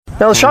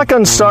Now, the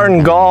shotgun start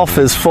in golf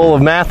is full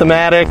of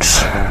mathematics.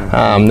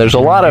 There's a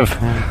lot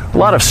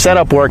of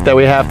setup work that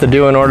we have to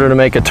do in order to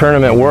make a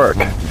tournament work.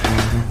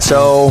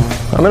 So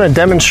I'm going to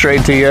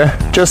demonstrate to you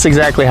just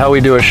exactly how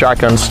we do a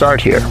shotgun start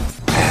here.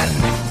 And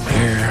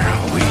here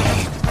we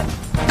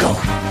go.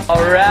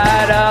 All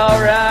right.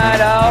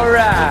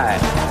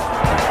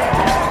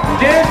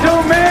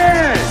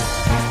 Gentlemen,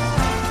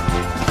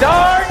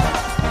 start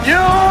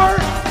your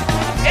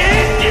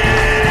engine!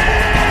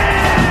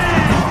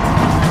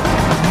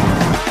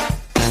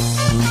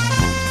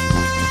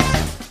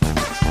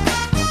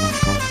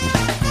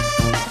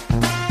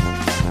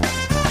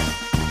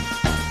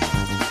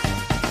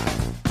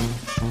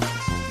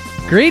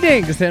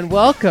 Greetings and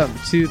welcome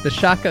to the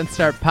Shotgun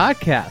Start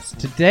podcast.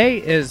 Today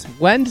is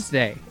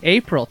Wednesday,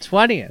 April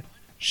 20th.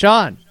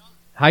 Sean,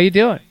 how you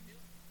doing?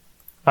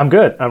 I'm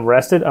good. I'm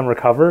rested. I'm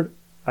recovered.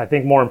 I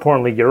think more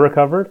importantly, you're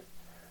recovered.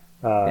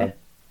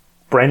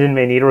 Brendan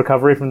may need a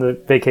recovery from the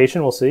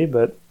vacation. We'll see,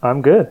 but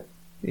I'm good.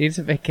 Needs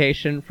a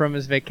vacation from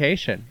his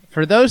vacation.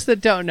 For those that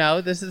don't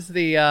know, this is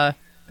the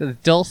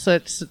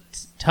dulcet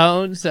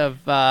tones of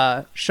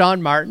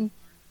Sean Martin,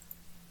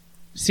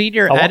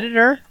 senior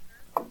editor.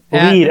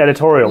 Lead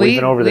editorial. We've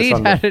been over this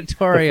on the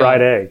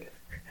fried egg.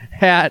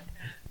 At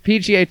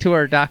PGA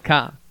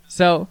Tour.com.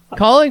 So,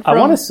 calling from... I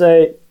want to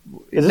say,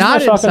 is this my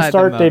Shotgun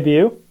Start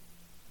debut?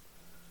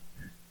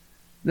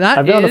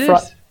 Not it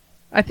is.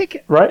 I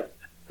think... Right?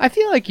 I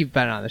feel like you've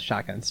been on the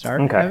Shotgun Start.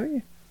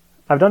 Okay.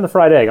 I've done the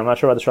fried egg. I'm not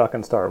sure about the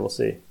Shotgun Start. We'll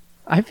see.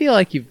 I feel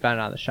like you've been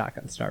on the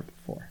Shotgun Start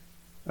before.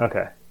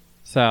 Okay.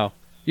 So,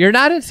 you're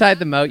not inside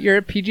the moat. You're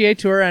at PGA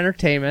Tour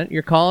Entertainment.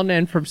 You're calling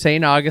in from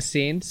St.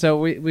 Augustine. So,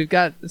 we've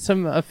got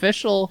some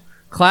official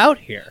clout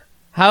here.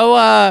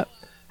 How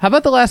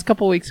about the last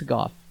couple weeks of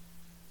golf?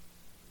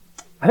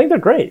 I think they're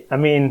great. I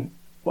mean,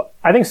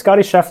 I think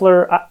Scotty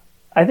Scheffler,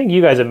 I think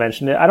you guys have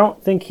mentioned it. I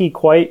don't think he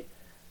quite,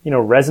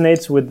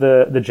 resonates with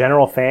the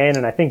general fan.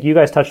 And I think you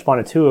guys touched upon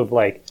it too of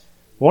like,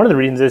 one of the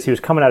reasons is he was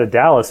coming out of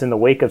Dallas in the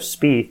wake of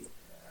Spieth.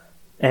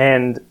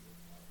 And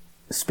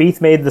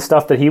Spieth made the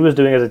stuff that he was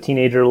doing as a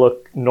teenager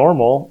look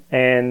normal.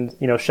 And,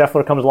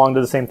 Scheffler comes along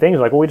to the same thing. He's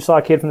like, well, we just saw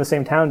a kid from the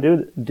same town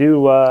do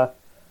what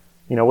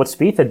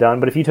Spieth had done.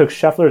 But if you took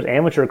Scheffler's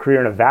amateur career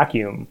in a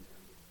vacuum,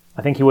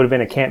 I think he would have been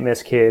a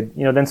can't-miss kid.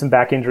 Then some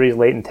back injuries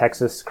late in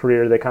Texas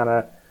career that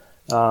kind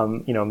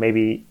of,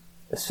 maybe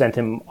sent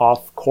him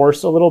off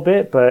course a little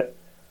bit. But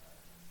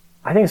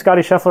I think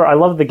Scotty Scheffler, I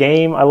love the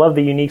game. I love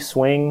the unique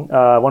swing.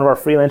 One of our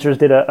freelancers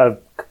did a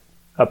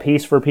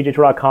piece for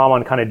PGA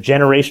on kind of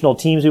generational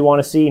teams we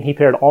want to see, and he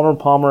paired Arnold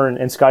Palmer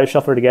and Scotty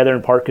Scheffler together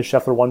in part because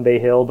Scheffler won Bay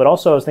Hill. But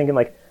also I was thinking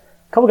like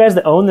a couple guys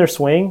that own their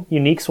swing,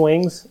 unique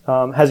swings,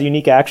 has a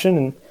unique action.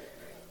 And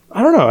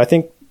I don't know, I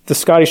think the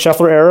Scotty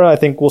Scheffler era, I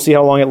think we'll see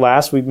how long it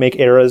lasts. We make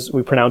eras,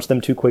 we pronounce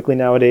them too quickly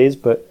nowadays,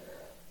 but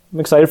I'm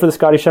excited for the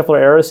Scotty Scheffler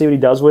era, see what he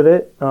does with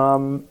it.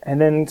 And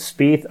then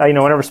Spieth,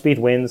 whenever Spieth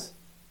wins,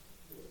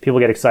 people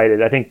get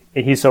excited. I think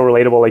he's so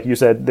relatable, like you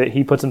said, that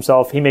he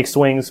makes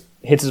swings,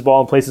 hits his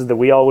ball in places that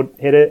we all would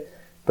hit it,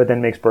 but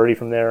then makes birdie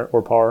from there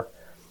or par.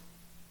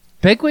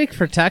 Big week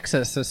for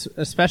Texas,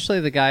 especially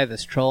the guy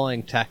that's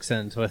trolling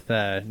Texans with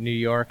New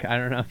York. I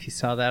don't know if you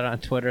saw that on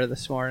Twitter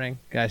this morning.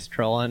 Guys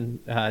trolling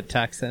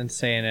Texans,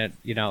 saying that,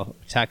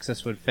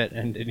 Texas would fit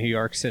into New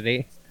York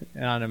City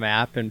on a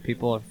map, and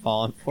people are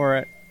falling for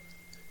it.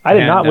 I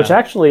did not, which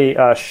actually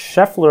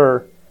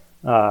Scheffler,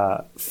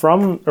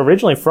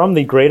 originally from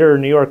the greater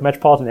New York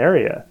metropolitan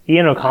area,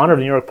 Ian O'Connor of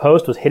the New York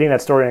Post was hitting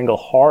that story angle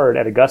hard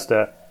at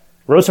Augusta.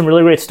 Wrote some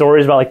really great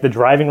stories about like the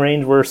driving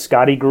range where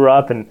Scotty grew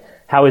up and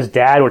how his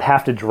dad would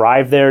have to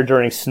drive there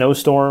during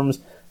snowstorms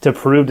to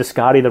prove to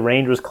Scotty the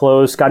range was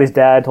closed. Scotty's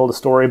dad told a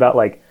story about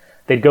like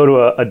they'd go to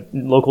a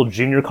local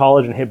junior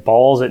college and hit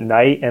balls at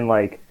night, and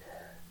like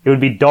it would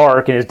be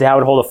dark and his dad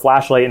would hold a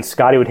flashlight and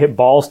Scotty would hit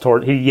balls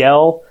he'd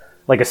yell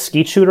like a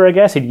skeet shooter, I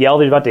guess. He'd yell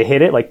that he was about to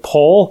hit it, like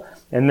pull,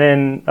 and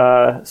then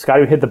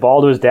Scotty would hit the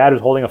ball to his dad who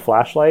was holding a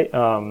flashlight.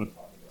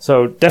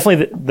 So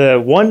definitely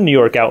the one New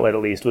York outlet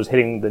at least was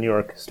hitting the New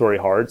York story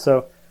hard.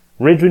 So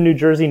Ridgewood, New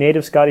Jersey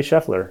native Scotty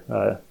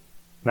Scheffler,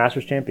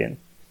 Masters champion.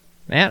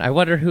 Man, I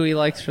wonder who he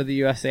likes for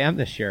the USAM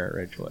this year at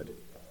Ridgewood.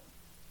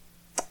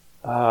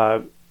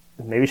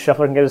 Maybe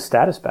Scheffler can get his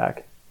status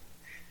back.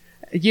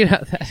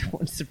 That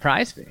wouldn't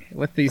surprise me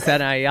with these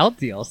NIL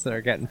deals that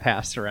are getting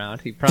passed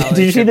around. He probably.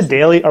 Did you see the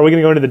daily? Are we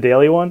going to go into the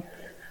daily one?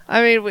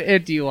 I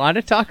mean, do you want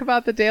to talk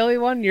about the daily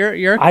one?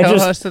 You're a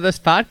co-host of this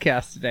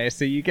podcast today,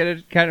 so you get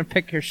to kind of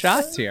pick your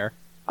shots here.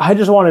 I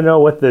just want to know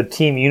what the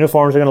team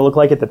uniforms are going to look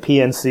like at the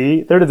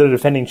PNC. They're the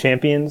defending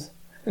champions.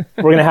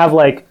 We're going to have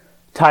like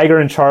Tiger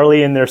and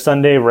Charlie in their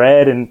Sunday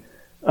red, and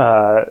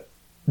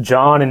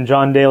John and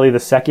John Daly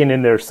II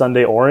in their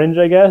Sunday orange,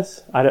 I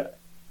guess.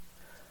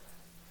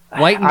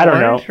 White and I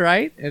don't orange, know.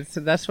 right?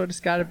 That's what it's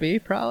got to be,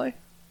 probably.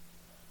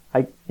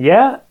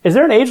 Yeah. Is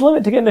there an age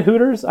limit to get into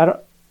Hooters?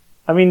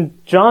 I mean,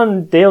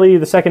 John Daly II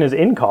is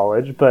in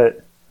college,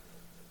 but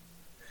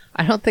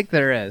I don't think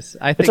there is.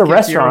 I think it's a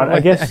restaurant, I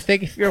guess. I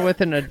think if you're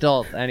with an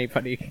adult,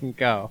 anybody can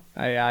go.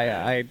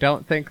 I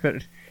don't think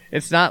that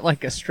it's not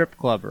like a strip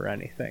club or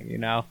anything, you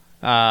know.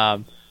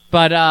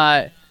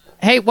 But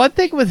hey, one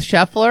thing with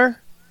Scheffler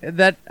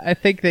that I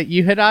think that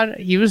you hit on,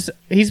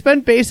 he's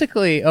been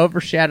basically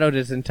overshadowed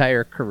his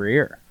entire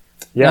career.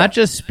 Yeah. Not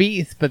just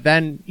Spieth, but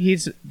then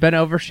he's been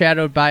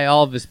overshadowed by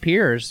all of his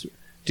peers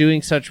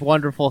doing such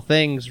wonderful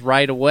things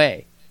right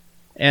away.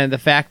 And the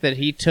fact that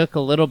he took a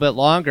little bit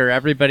longer,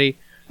 everybody,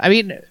 I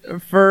mean,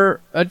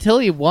 until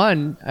he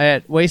won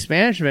at Waste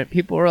Management,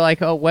 people were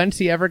like, oh, when's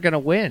he ever going to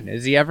win?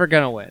 Is he ever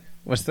going to win?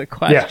 Was the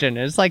question.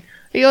 Yeah. It's like,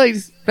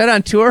 he's been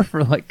on tour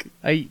for like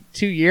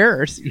 2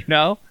 years, you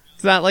know?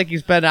 It's not like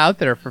he's been out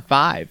there for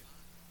 5.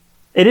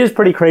 It is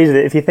pretty crazy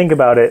that if you think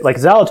about it, like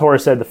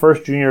Zalatoris said, the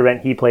first junior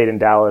event he played in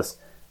Dallas,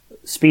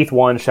 Spieth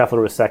won,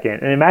 Scheffler was second.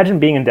 And imagine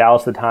being in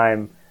Dallas at the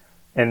time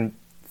and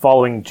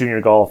following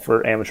junior golf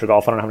or amateur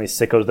golf. I don't know how many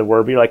sickos there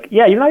were, but you're like,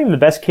 yeah, you're not even the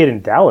best kid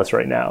in Dallas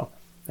right now.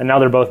 And now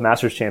they're both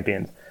Masters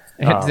champions.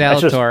 And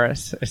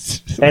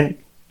Zalatoris. And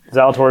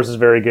Zalatoris is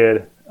very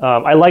good.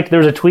 I liked, there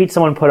was a tweet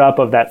someone put up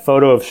of that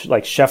photo of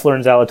like Scheffler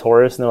and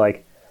Zalatoris, and they're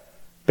like,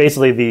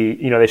 basically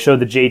they showed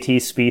the JT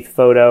Spieth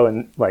photo,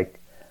 and like,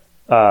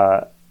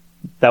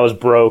 that was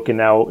broke, and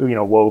now,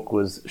 woke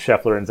was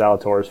Scheffler and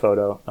Zalatoris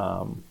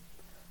photo.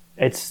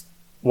 It's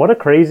what a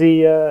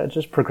crazy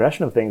just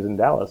progression of things in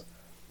Dallas.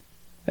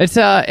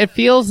 It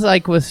feels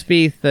like with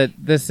Spieth that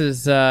this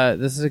is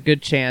a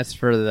good chance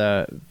for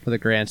the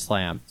Grand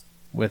Slam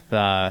with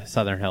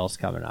Southern Hills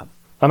coming up.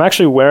 I'm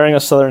actually wearing a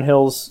Southern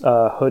Hills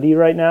hoodie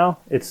right now.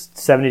 It's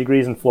 70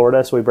 degrees in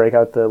Florida, so we break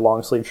out the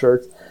long sleeve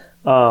shirts.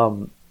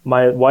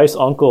 My wife's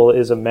uncle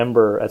is a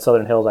member at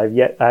Southern Hills. I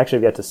actually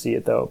have yet to see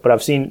it though, but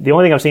the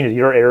only thing I've seen is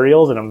your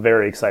aerials, and I'm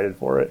very excited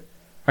for it.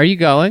 Are you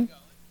going?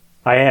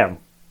 I am.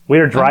 We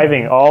are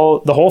driving.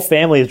 The whole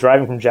family is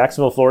driving from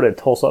Jacksonville, Florida to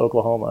Tulsa,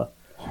 Oklahoma.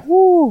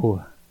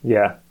 Woo.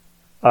 Yeah.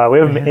 We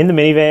have in the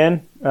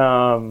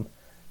minivan.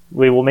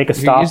 We will make a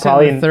stop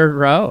probably in the third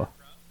row.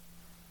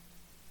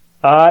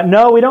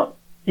 No, we don't.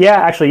 Yeah,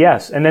 actually,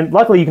 yes. And then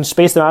luckily you can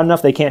space them out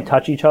enough they can't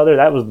touch each other.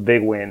 That was the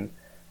big win.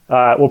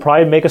 We'll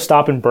probably make a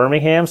stop in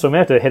Birmingham, so we may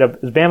have to hit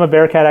up. Is Bama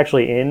Bearcat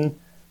actually in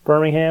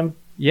Birmingham?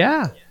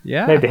 Yeah.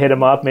 Maybe have to hit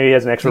him up. Maybe he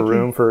has an extra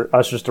room for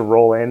us just to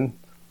roll in.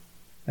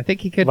 I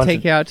think he could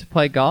take you out to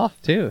play golf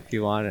too if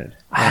you wanted.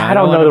 I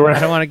don't know. I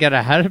don't want to get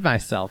ahead of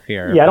myself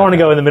here. Yeah, I don't want to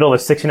go in the middle of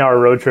a 16-hour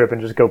road trip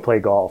and just go play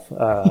golf.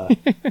 But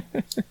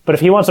if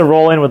he wants to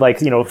roll in with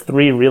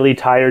 3 really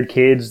tired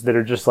kids that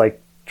are just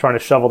like trying to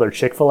shovel their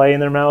Chick-fil-A in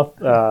their mouth,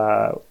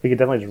 we could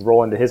definitely just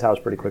roll into his house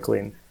pretty quickly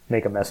and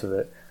make a mess of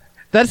it.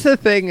 That's the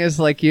thing is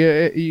like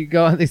you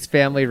go on these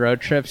family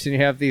road trips and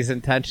you have these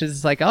intentions.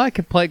 It's like, oh, I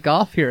could play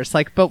golf here. It's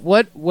like, but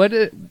what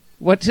do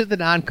the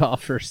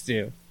non-golfers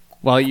do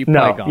while you play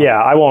golf?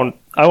 Yeah, I won't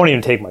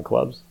even take my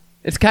clubs.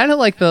 It's kind of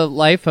like the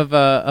life of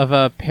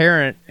a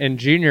parent in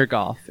junior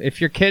golf.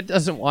 If your kid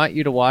doesn't want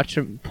you to watch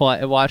them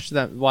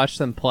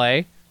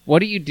play, what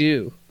do you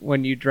do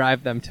when you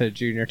drive them to a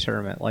junior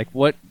tournament? Like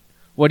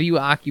what do you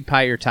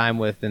occupy your time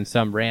with in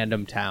some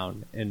random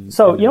town in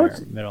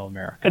middle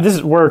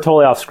America? We're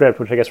totally off script,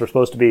 which I guess we're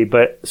supposed to be.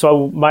 But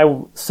so my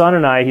son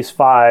and I, he's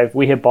 5.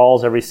 We hit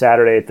balls every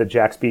Saturday at the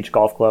Jack's Beach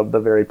Golf Club, the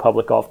very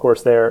public golf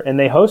course there, and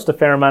they host a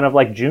fair amount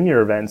of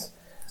junior events.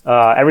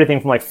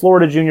 Everything from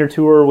Florida Junior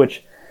Tour,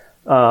 which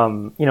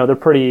they're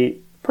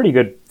pretty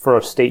good for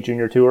a state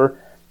junior tour,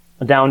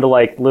 down to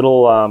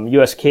little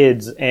U.S.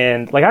 kids.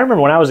 And I remember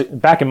when I was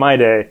back in my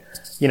day,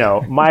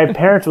 my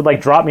parents would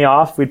drop me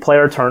off. We'd play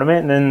our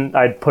tournament, and then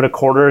I'd put a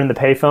quarter in the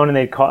payphone, and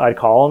I'd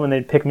call them, and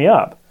they'd pick me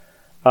up.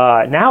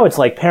 Now it's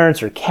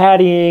parents are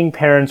caddying,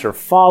 parents are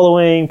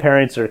following,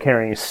 parents are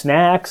carrying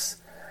snacks.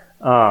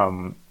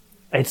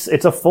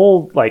 It's a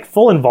full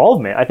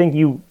involvement. I think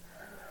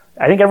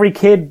every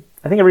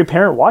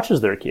parent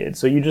watches their kid,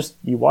 so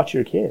you watch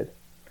your kid.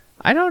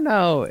 I don't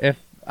know if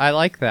I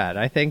like that.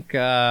 I think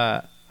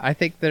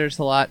there's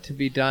a lot to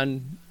be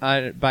done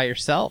by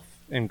yourself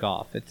in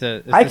golf. It's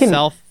a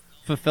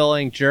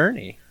self-fulfilling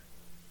journey.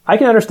 I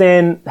can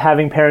understand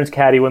having parents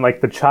caddy when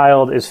the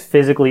child is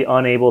physically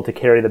unable to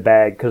carry the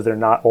bag because they're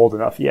not old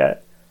enough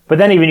yet. But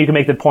then even you can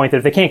make the point that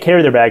if they can't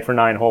carry their bag for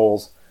 9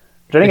 holes,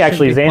 which I think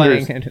actually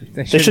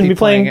they shouldn't be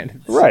playing a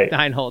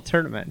 9-hole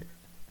tournament.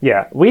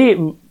 Yeah,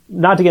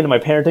 not to get into my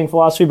parenting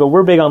philosophy, but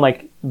we're big on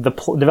the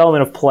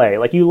development of play.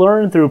 You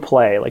learn through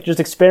play.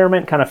 Just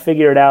experiment, kind of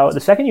figure it out. The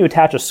second you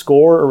attach a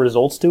score or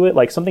results to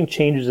it, something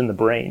changes in the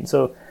brain.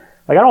 So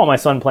I don't want my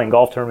son playing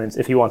golf tournaments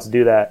if he wants to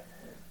do that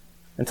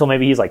until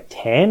maybe he's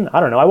 10. I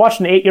don't know. I watched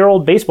an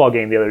 8-year-old baseball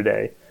game the other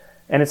day,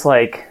 and it's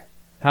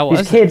how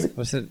was kids, it?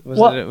 Was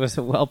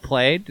it well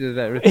played? Did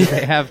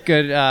they have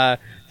good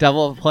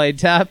double play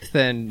depth?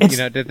 And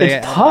did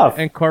they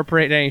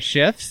incorporate any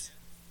shifts?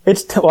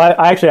 I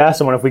actually asked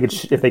someone if they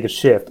could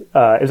shift. It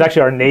was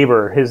actually our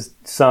neighbor. His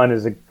son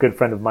is a good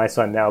friend of my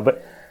son now.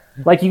 But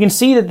you can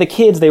see that the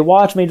kids, they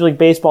watch Major League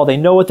Baseball, they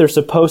know what they're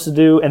supposed to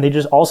do, and they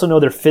just also know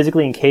they're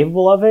physically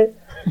incapable of it.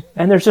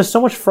 And there's just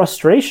so much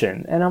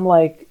frustration. And I'm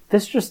I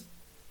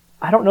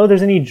don't know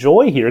there's any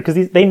joy here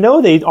because they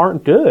know they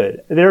aren't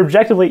good. They're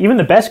objectively, even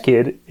the best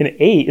kid in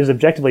 8 is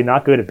objectively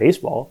not good at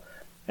baseball.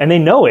 and they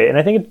know it. And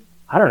I think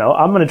I don't know.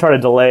 I'm going to try to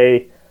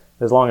delay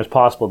as long as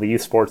possible the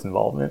youth sports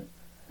involvement.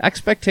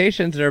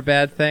 Expectations are a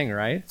bad thing,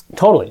 right?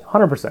 Totally,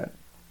 100%.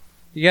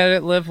 You gotta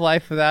live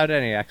life without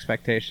any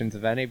expectations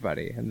of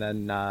anybody, and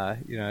then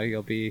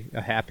you'll be a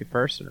happy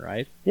person,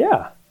 right?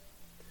 Yeah.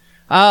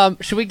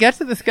 Should we get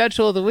to the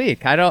schedule of the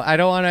week? I don't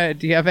want to.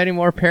 Do you have any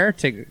more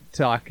parenting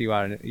talk you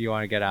want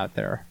to get out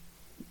there?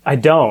 I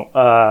don't.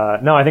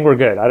 No, I think we're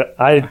good.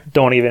 I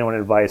don't even want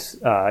advice.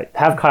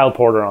 Have Kyle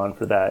Porter on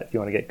for that if you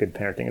want to get good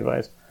parenting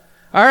advice.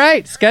 All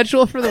right,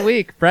 schedule for the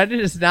week.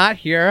 Brendan is not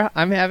here.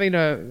 I'm having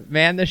to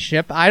man the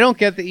ship. I don't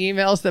get the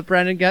emails that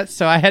Brendan gets,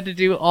 so I had to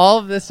do all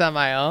of this on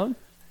my own.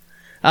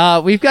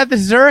 We've got the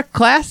Zurich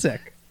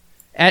Classic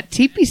at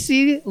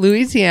TPC,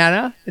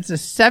 Louisiana. It's a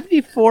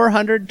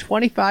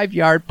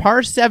 7,425-yard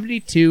par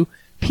 72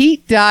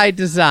 Pete Dye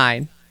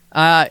design.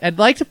 I'd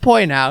like to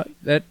point out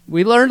that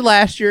we learned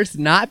last year it's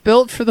not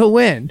built for the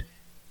wind.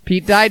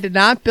 Pete Dye did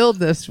not build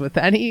this with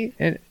any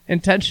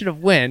intention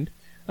of wind,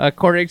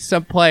 according to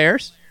some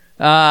players.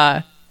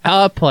 A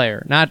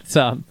player, not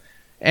some.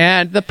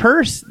 And the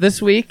purse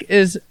this week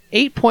is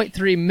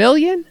 $8.3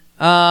 million.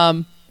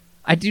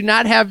 I do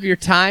not have your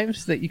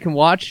times that you can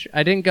watch.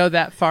 I didn't go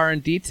that far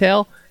in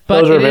detail.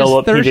 But those are available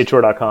at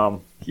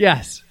PGAtour.com.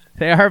 Yes,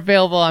 they are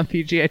available on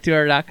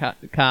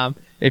PGAtour.com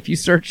if you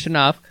search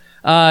enough.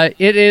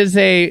 It is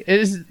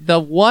the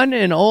one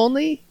and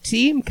only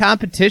team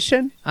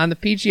competition on the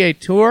PGA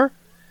Tour.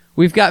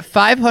 We've got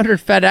 500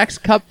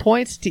 FedEx Cup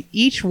points to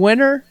each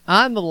winner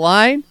on the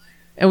line.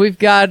 And we've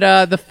got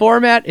the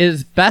format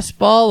is best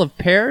ball of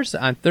pairs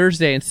on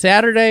Thursday and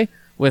Saturday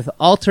with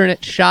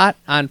alternate shot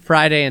on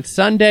Friday and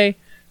Sunday.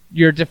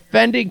 Your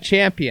defending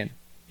champion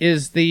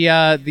is the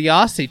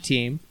Aussie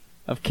team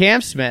of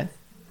Cam Smith.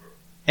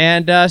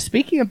 And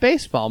speaking of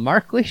baseball,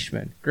 Mark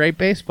Leishman, great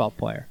baseball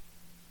player.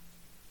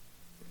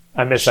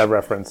 I missed that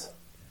reference.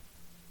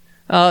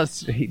 Oh,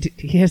 he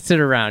hits it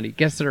around. He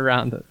gets it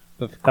around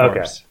the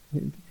course.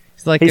 Okay.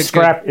 He's like Is he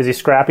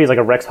scrappy? He's like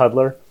a Rex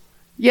Hudler?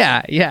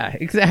 Yeah,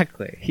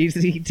 exactly. He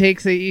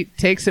takes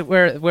it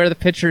where the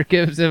pitcher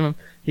gives him.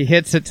 He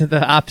hits it to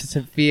the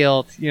opposite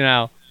field. You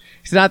know,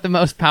 he's not the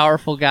most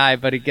powerful guy,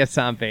 but he gets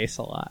on base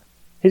a lot.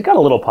 He's got a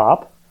little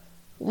pop.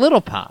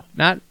 Little pop,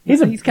 not.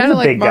 He's kind of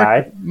like big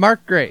guy.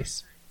 Mark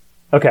Grace.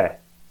 Okay.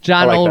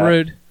 John like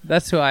Olerud.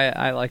 That's who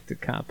I like to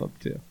comp up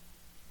to.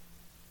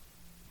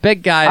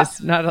 Big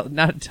guys, not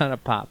a ton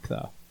of pop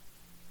though.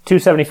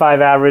 275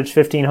 average,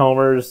 15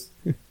 homers,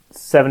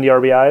 70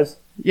 RBIs.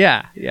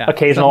 Yeah.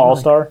 Occasional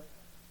All-Star.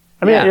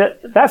 I mean,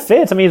 that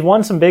fits. I mean, he's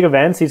won some big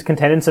events. He's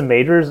contended in some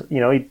majors. You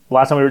know,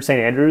 last time we were at St.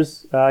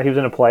 Andrews, he was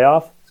in a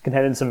playoff. He's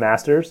contended in some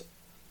Masters.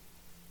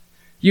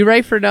 You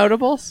ready for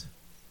notables?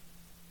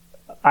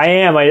 I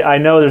am. I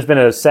know there's been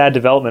a sad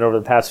development over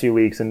the past few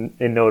weeks in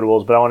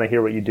notables, but I want to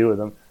hear what you do with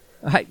them.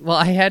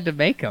 I had to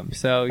make them,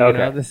 so you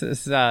know this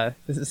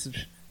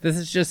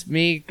is just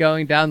me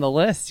going down the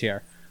list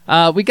here.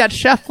 We got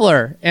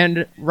Scheffler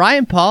and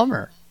Ryan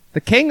Palmer,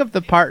 the king of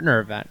the partner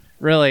event.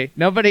 Really,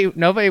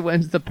 nobody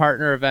wins the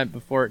partner event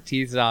before it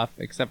tees off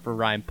except for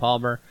Ryan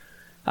Palmer.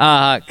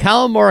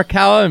 Colin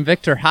Morikawa and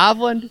Victor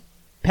Hovland,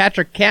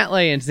 Patrick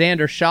Cantlay and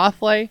Xander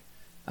Schauffele,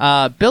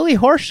 Billy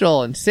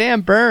Horschel and Sam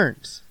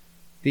Burns,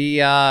 the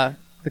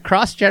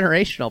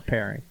cross-generational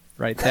pairing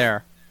right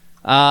there.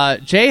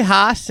 Jay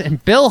Haas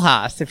and Bill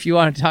Haas, if you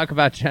want to talk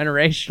about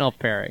generational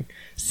pairing.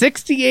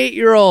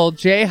 68-year-old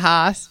Jay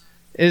Haas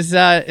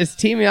is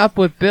teaming up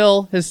with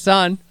Bill, his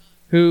son,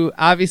 who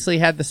obviously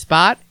had the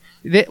spot.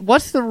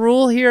 What's the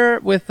rule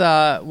here with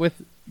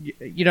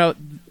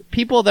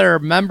people that are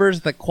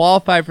members that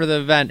qualify for the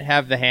event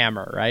have the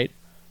hammer, right?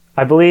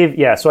 I believe,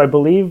 yeah. So I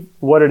believe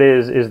what it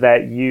is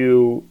that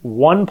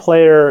one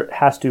player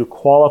has to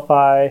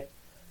qualify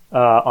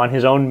on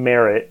his own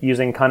merit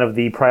using kind of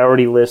the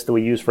priority list that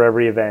we use for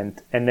every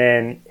event. And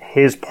then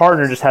his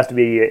partner just has to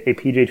be a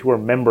PGA Tour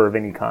member of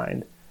any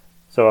kind.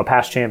 So a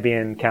past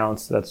champion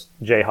counts. That's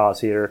Jay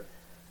Haas here.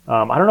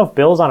 I don't know if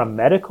Bill's on a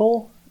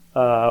medical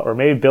or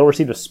maybe Bill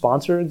received a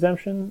sponsor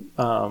exemption.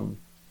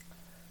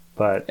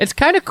 But it's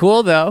kind of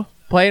cool, though,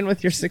 playing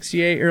with your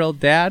 68-year-old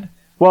dad.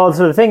 Well,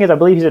 so the thing is, I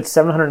believe he's at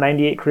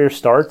 798 career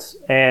starts,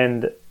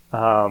 and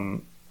I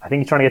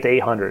think he's trying to get to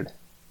 800.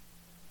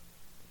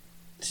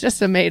 It's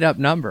just a made-up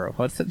number.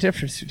 What's the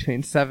difference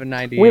between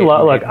 798 and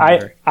look,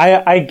 800?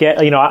 I get,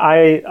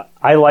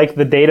 I like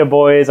the data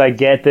boys. I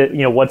get that,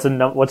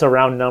 what's a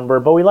round number,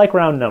 but we like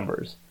round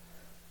numbers.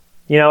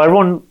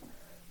 Everyone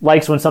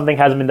likes when something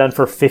hasn't been done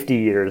for 50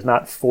 years,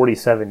 not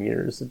 47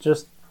 years. It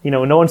just,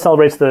 no one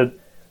celebrates the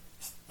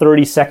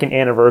 32nd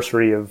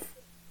anniversary of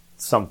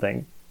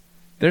something.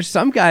 There's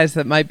some guys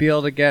that might be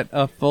able to get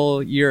a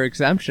full year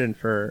exemption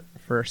for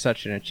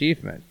such an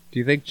achievement. Do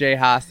you think Jay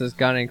Haas is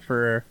gunning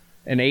for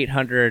an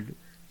 800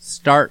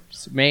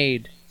 starts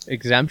made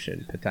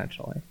exemption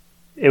potentially?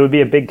 It would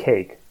be a big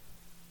cake.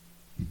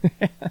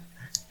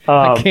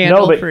 A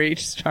candle for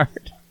each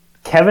start.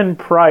 Kevin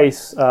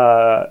Price,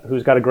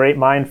 who's got a great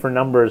mind for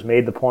numbers,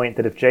 made the point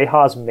that if Jay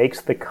Haas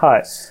makes the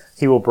cut,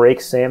 he will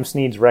break Sam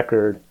Snead's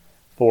record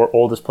for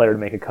oldest player to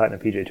make a cut in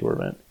a PGA Tour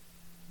event.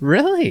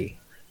 Really?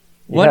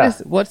 Yeah.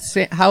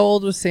 How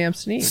old was Sam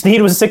Snead?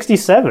 Snead was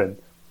 67.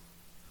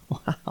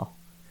 Wow.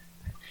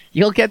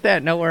 You'll get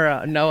that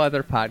nowhere, no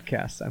other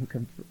podcast.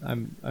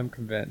 I'm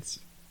convinced.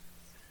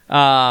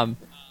 All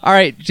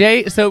right,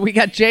 Jay. So we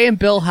got Jay and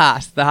Bill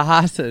Haas, the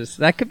Haasses.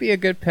 That could be a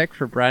good pick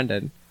for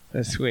Brendan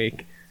this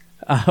week.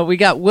 We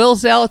got Will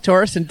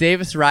Zalatoris and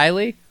Davis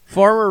Riley,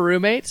 former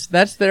roommates.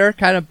 That's their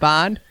kind of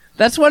bond.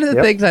 That's one of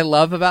the things I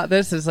love about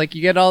this is like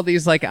you get all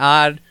these like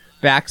odd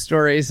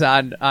backstories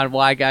on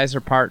why guys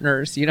are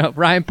partners. You know,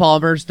 Ryan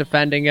Palmer's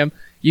defending him.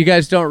 You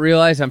guys don't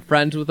realize I'm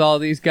friends with all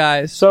these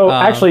guys. So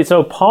actually,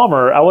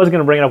 Palmer, I was going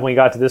to bring it up when we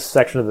got to this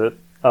section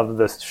of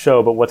the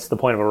show, but what's the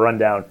point of a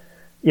rundown?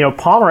 You know,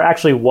 Palmer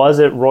actually was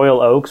at Royal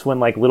Oaks when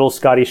like little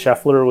Scotty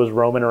Scheffler was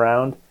roaming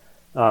around,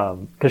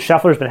 because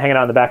Scheffler's been hanging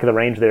out in the back of the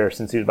range there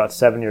since he was about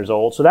 7 years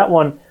old. So that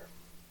one,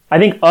 I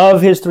think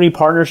of his three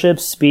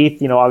partnerships, Spieth,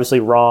 you know, obviously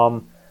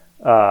Rahm,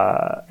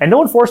 and no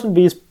one forced him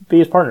to be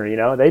his partner. You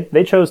know,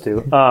 they chose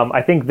to.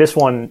 I think this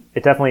one,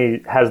 it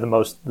definitely has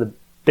the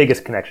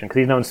biggest connection because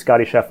he's known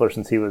Scotty Scheffler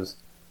since he was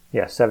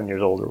 7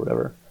 years old or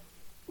whatever,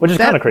 which is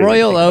kind of crazy.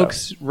 Royal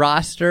Oaks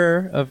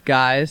roster of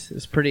guys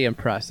is pretty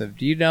impressive.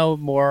 Do you know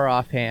more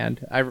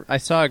offhand? I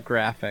saw a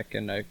graphic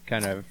and I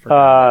kind of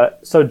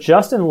forgot. So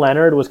Justin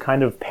Leonard was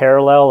kind of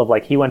parallel of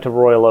like he went to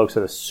Royal Oaks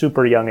at a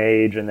super young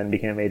age and then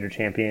became a major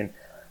champion.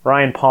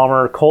 Ryan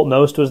Palmer, Colt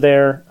Knost was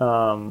there.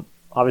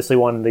 Obviously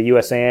won the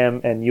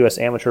USAM and US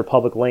Amateur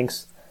Public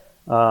Links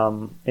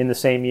in the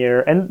same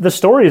year. And the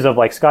stories of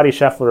like Scotty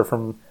Scheffler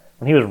from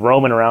when he was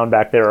roaming around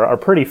back there are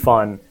pretty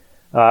fun.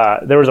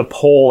 There was a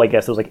pole, I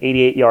guess, it was like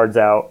 88 yards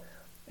out,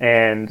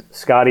 and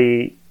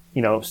Scotty,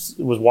 you know,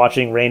 was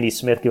watching Randy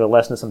Smith give a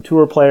lesson to some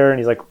tour player, and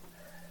he's like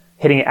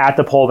hitting it at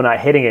the pole but not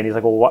hitting it. And he's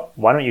like, well,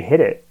 why don't you hit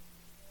it?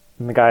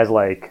 And the guy's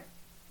like,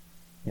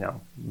 you know,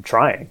 I'm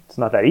trying. It's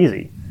not that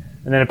easy.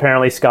 And then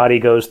apparently Scotty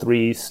goes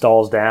 3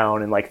 stalls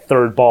down, and like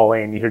third ball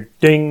in, you hear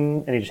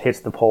ding, and he just hits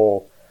the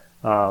pole.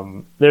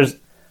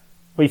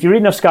 If you read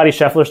enough Scotty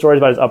Scheffler stories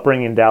about his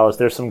upbringing in Dallas,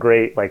 there's some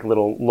great like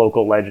little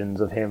local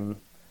legends of him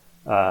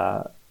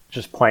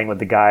just playing with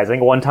the guys. I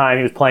think one time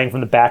he was playing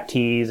from the back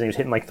tees and he was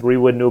hitting like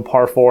 3-wood into a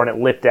par 4 and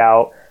it lipped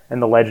out.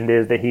 And the legend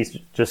is that he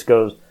just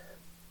goes,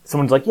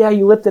 someone's like, yeah,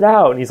 you lipped it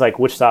out. And he's like,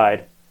 which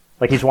side?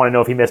 Like he just want to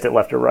know if he missed it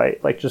left or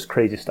right. Like just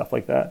crazy stuff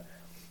like that.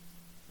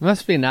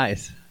 Must be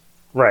nice.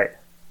 Right.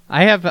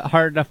 I have a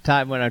hard enough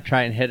time when I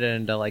try and hit it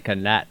into like a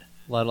net,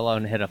 let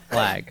alone hit a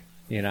flag,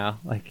 you know,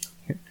 like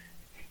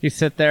you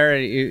sit there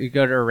and you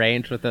go to a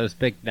range with those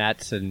big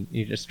nets and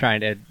you're just trying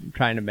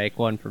to make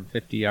one from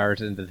 50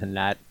 yards into the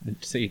net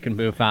so you can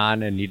move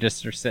on, and you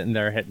just are sitting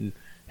there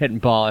hitting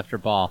ball after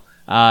ball.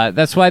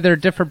 That's why they're a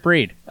different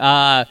breed.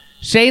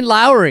 Shane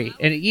Lowry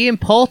and Ian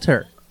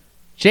Poulter,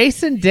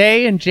 Jason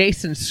Day and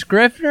Jason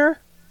Scrivener,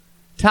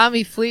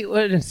 Tommy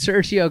Fleetwood and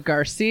Sergio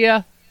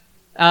Garcia.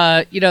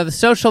 The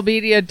social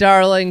media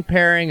darling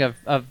pairing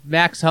of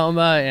Max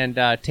Homa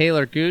and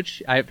Taylor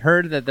Gooch. I've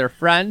heard that they're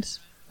friends.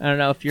 I don't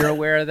know if you're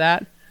aware of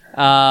that.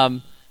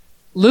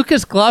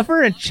 Lucas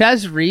Glover and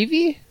Ches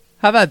Reavie.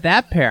 How about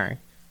that pairing?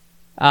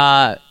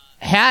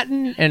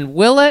 Hatton and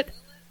Willett.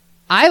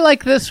 I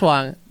like this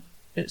one.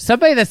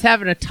 Somebody that's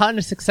having a ton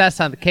of success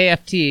on the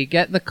KFT,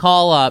 getting the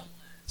call up.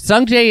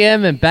 Sung J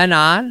M and Ben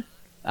An.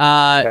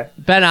 Okay.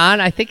 Ben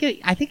An, I think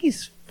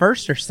he's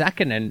first or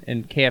second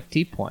in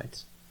KFT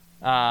points.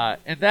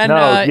 And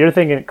then you're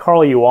thinking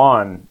Carl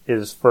Yuan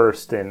is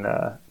first in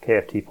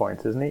KFT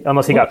points, isn't he?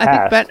 Unless he got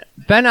passed. I think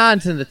Ben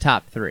On's in the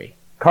top 3.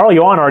 Carl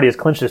Yuan already has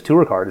clinched his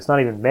tour card. It's not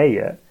even May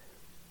yet.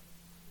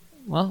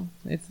 Well,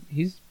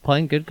 he's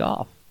playing good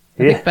golf.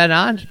 I think Ben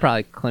On's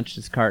probably clinched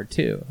his card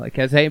too. Like,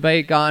 has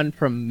anybody gone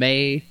from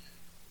May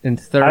in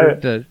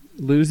third to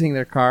losing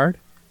their card?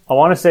 I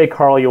want to say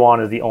Carl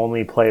Yuan is the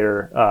only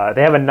player.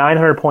 They have a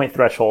 900-point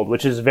threshold,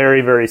 which is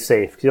very, very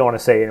safe. You don't want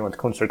to say anyone's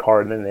clinched their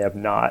card and then they have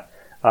not.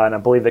 And I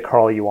believe that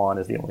Carl Yuan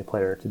is the only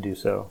player to do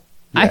so.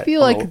 I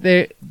feel like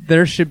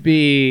there should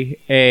be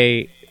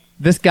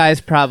this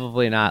guy's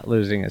probably not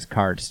losing his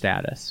card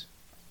status.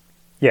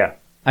 Yeah.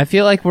 I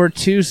feel like we're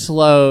too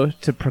slow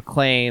to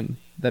proclaim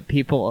that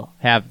people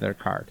have their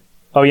card.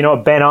 Oh, you know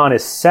what? Ben On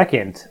is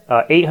second,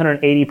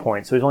 880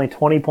 points. So he's only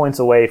 20 points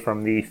away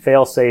from the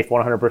fail-safe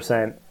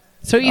 100%.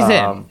 So he's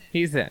in.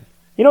 He's in.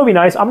 You know, it'd be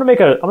nice. I'm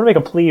gonna make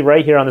a plea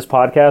right here on this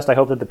podcast. I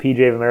hope that the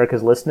PGA of America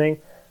is listening.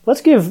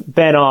 Let's give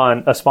Ben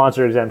On a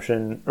sponsor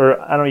exemption, or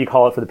I don't know what you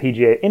call it for the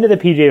PGA, into the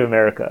PGA of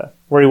America,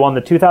 where he won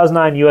the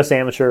 2009 U.S.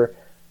 Amateur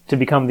to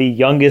become the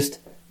youngest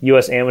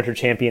U.S. Amateur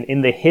champion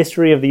in the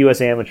history of the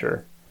U.S.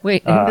 Amateur.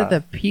 Wait, into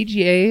the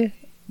PGA?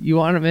 You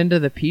want him into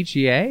the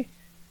PGA?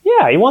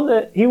 Yeah, he won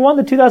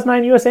the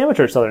 2009 U.S.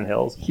 Amateur at Southern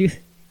Hills.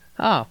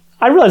 Oh.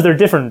 I realize they're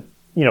different,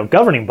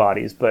 governing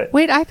bodies, but...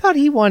 Wait, I thought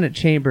he won at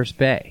Chambers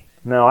Bay.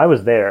 No, I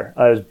was there.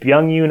 I was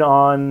Byung-Yoon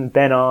On,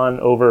 Ben On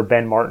over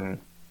Ben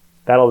Martin.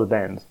 Battle of the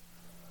Bends.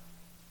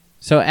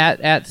 So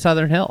at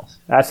Southern Hills.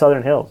 At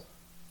Southern Hills.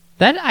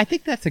 I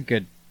think that's a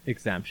good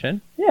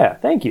exemption. Yeah,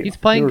 thank you. He's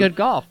playing good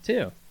golf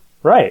too.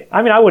 Right.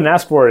 I mean, I wouldn't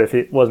ask for it if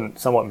it wasn't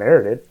somewhat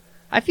merited.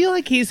 I feel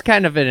like he's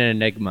kind of an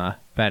enigma,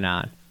 Ben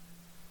On.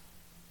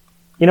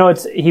 You know,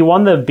 he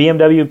won the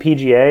BMW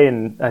PGA,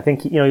 and I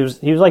think he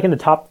was like in the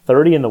top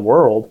 30 in the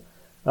world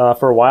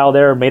for a while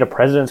there. Made a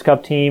President's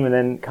Cup team, and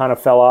then kind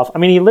of fell off. I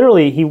mean,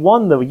 he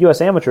won the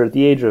U.S. Amateur at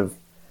the age of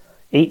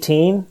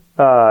 18.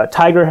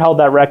 Tiger held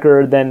that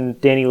record, then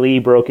Danny Lee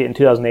broke it in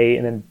 2008,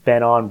 and then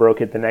Ben On broke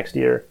it the next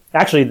year.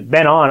 Actually,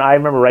 Ben On, I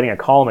remember writing a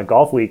column at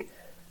Golf Week.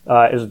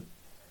 I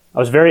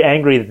was very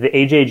angry that the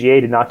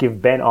AJGA did not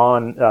give Ben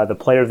On the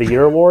Player of the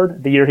Year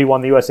award the year he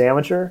won the U.S.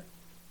 Amateur.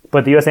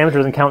 But the U.S. Amateur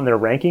doesn't count in their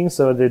rankings,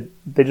 so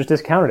they just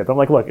discounted it. But I'm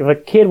like, look, if a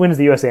kid wins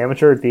the U.S.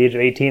 Amateur at the age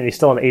of 18 and he's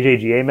still an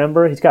AJGA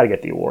member, he's got to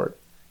get the award.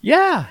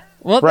 Yeah.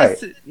 Well, right.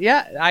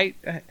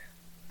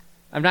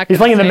 I'm not. He's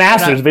playing in the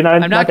Masters, but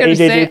not the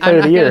AJGA Player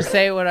of the Year. I'm not going to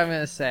say what I'm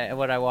going to say,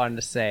 what I wanted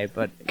to say,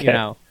 but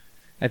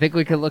I think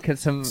we could look at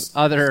some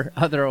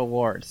other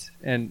awards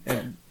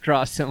and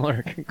draw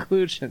similar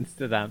conclusions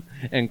to them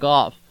in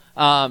golf.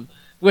 All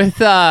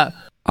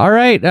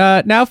right,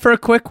 now for a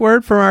quick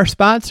word from our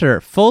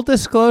sponsor. Full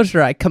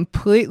disclosure, I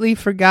completely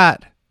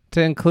forgot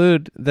to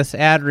include this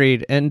ad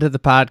read into the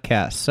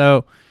podcast,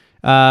 so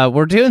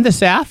we're doing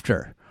this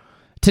after.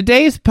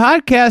 Today's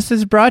podcast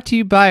is brought to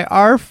you by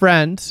our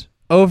friends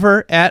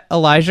over at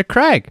Elijah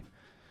Craig.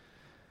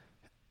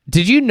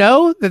 Did you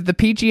know that the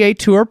PGA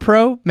Tour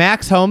pro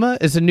Max Homa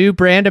is a new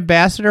brand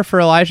ambassador for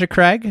Elijah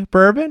Craig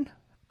bourbon?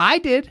 I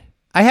did.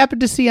 I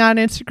happened to see on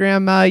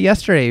Instagram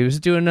yesterday. He was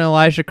doing an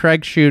Elijah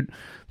Craig shoot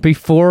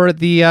before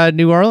the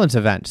New Orleans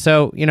event.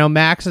 So,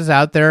 Max is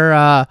out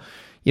there.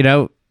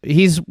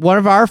 He's one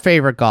of our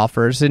favorite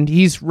golfers, and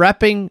he's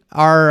repping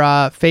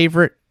our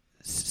favorite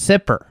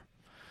sipper.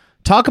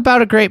 Talk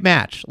about a great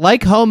match.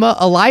 Like Homa,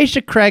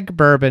 Elijah Craig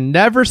bourbon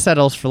never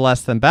settles for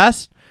less than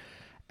best.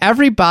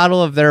 Every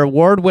bottle of their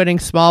award-winning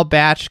small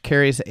batch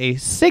carries a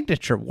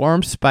signature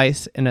warm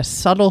spice and a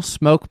subtle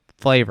smoke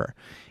flavor.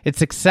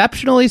 It's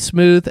exceptionally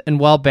smooth and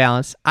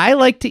well-balanced. I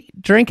like to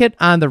drink it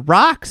on the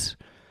rocks.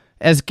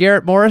 As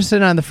Garrett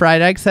Morrison on the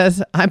Fried Egg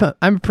says, I'm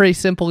a pretty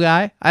simple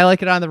guy. I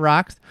like it on the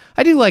rocks.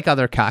 I do like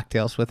other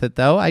cocktails with it,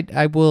 though.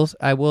 I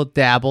will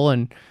dabble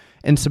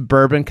in some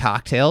bourbon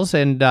cocktails,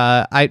 and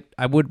I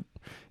would,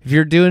 if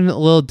you're doing a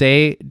little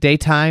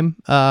daytime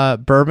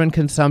bourbon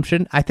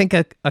consumption, I think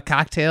a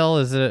cocktail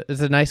is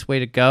a nice way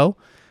to go.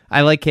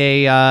 I like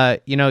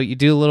you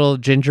do a little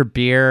ginger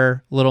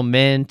beer, a little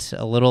mint,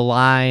 a little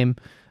lime.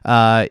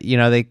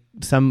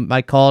 Some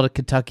might call it a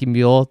Kentucky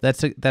Mule.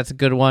 That's a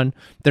good one.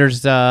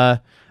 There's I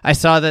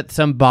saw that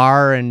some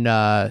bar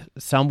and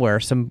somewhere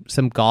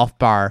some golf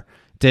bar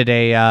did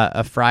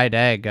a fried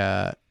egg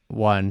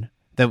one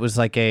that was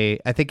like I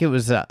think it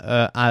was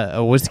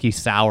a whiskey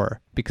sour,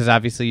 because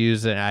obviously you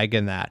use an egg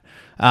in that.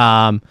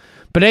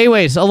 But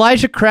anyways,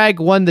 Elijah Craig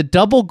won the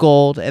double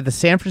gold at the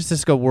San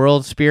Francisco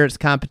World Spirits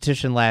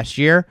Competition last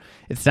year.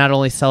 It's not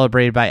only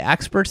celebrated by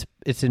experts,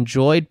 it's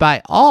enjoyed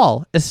by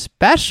all,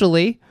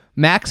 especially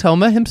Max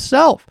Homa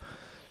himself.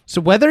 So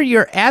whether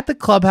you're at the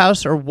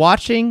clubhouse or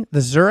watching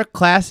the Zurich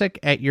Classic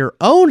at your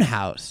own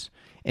house,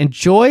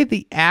 enjoy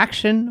the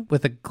action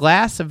with a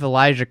glass of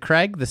Elijah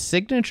Craig, the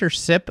signature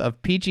sip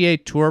of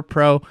PGA Tour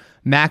pro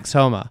Max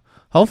Homa.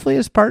 Hopefully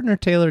his partner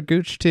Taylor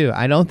Gooch too.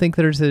 I don't think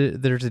there's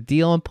a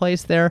deal in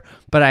place there,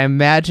 but I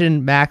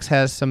imagine Max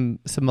has some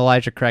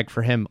Elijah Craig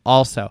for him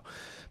also.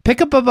 Pick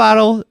up a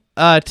bottle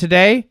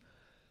today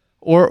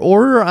or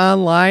order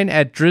online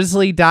at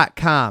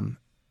drizzly.com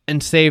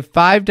and save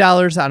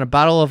 $5 on a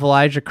bottle of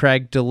Elijah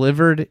Craig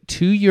delivered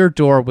to your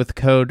door with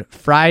code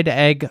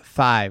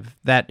FRIEDEGG5.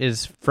 That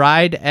is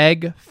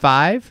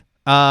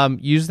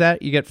FRIEDEGG5. Use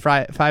that. You get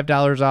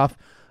 $5 off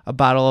a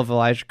bottle of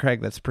Elijah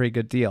Craig. That's a pretty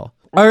good deal.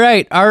 All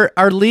right,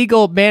 our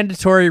legal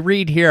mandatory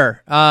read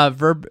here. We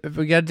got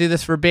to do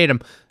this verbatim.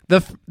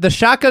 The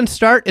shotgun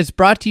start is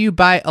brought to you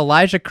by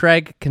Elijah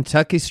Craig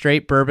Kentucky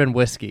Straight Bourbon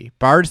Whiskey,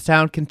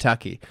 Bardstown,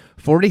 Kentucky.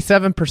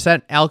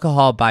 47%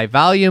 alcohol by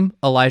volume.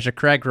 Elijah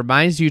Craig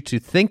reminds you to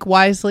think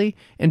wisely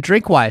and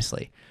drink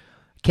wisely.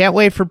 Can't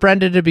wait for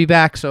Brenda to be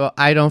back so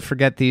I don't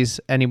forget these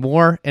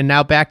anymore. And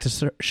now back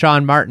to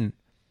Sean Martin.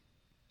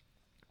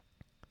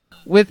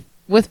 With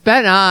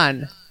Ben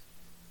On,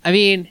 I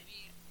mean,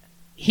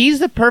 he's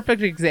the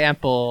perfect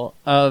example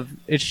of,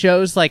 it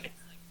shows like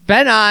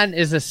Ben On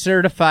is a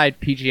certified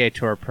PGA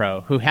Tour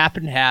pro who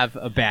happened to have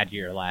a bad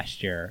year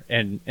last year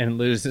and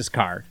lose his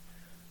card.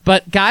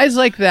 But guys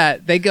like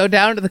that, they go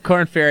down to the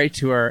Korn Ferry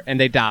Tour and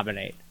they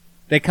dominate.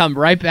 They come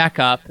right back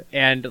up,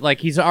 and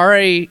like he's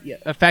already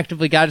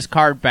effectively got his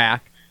card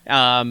back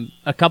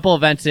a couple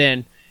events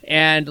in,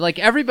 and like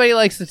everybody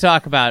likes to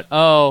talk about,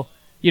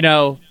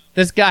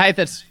 this guy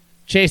that's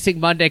chasing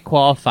Monday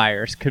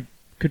qualifiers could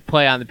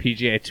play on the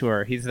PGA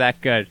Tour. He's that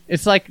good.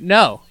 It's like,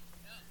 no.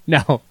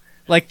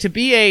 Like, to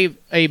be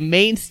a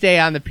mainstay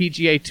on the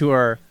PGA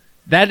Tour,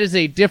 that is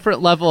a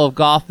different level of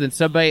golf than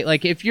somebody,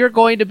 like, if you're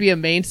going to be a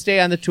mainstay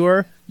on the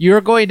tour, you're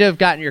going to have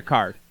gotten your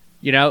card.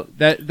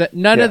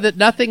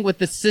 Nothing with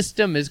the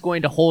system is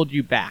going to hold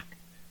you back.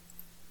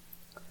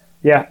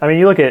 Yeah, I mean,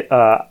 you look at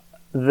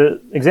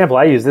the example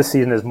I use this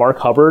season is Mark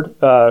Hubbard,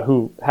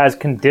 who has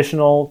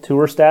conditional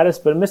tour status,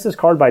 but missed his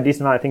card by a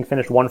decent amount. I think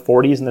finished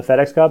 140s in the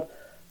FedEx Cup.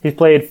 He's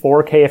played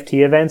 4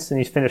 KFT events, and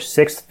he's finished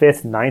 6th,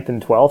 5th, 9th,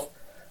 and 12th.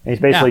 And he's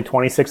basically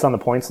 26th on the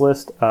points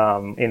list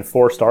in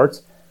 4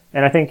 starts.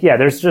 And I think,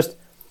 there's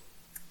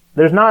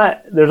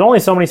only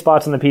so many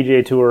spots on the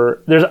PGA Tour.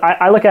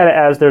 I look at it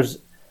as there's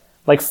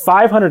like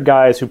 500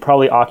 guys who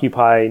probably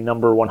occupy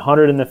number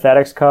 100 in the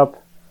FedEx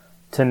Cup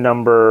to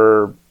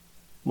number,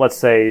 let's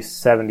say,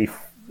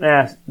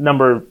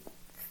 number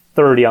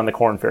 30 on the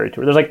Korn Ferry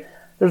Tour.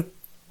 There's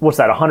what's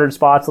that, 100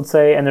 spots, let's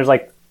say, and there's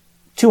like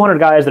 200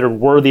 guys that are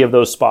worthy of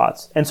those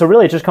spots. And so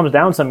really it just comes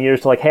down some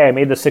years to like, hey, I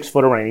made the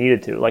 6-footer when I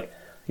needed to. Like,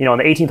 on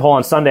the 18th hole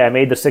on Sunday, I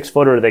made the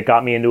 6-footer that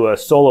got me into a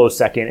solo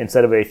second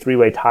instead of a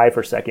 3-way tie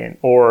for second.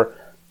 Or,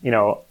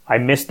 I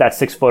missed that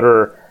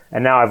 6-footer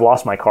and now I've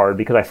lost my card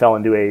because I fell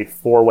into a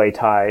 4-way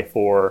tie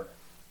for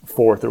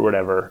 4th or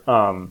whatever.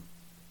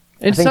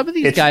 And some of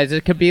these guys,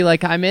 it could be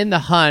like I'm in the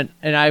hunt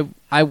and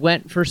I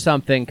went for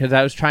something because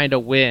I was trying to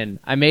win.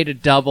 I made a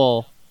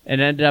double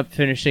and ended up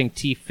finishing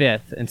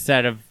T5th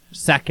instead of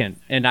 2nd,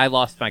 and I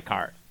lost my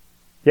card.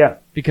 Yeah.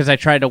 Because I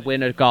tried to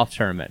win a golf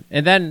tournament.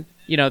 And then,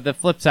 the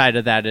flip side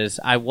of that is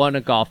I won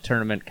a golf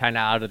tournament kind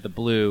of out of the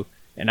blue,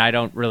 and I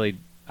don't really,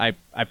 I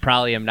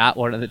probably am not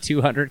one of the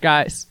 200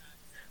 guys,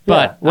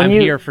 but I'm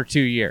here for 2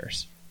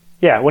 years.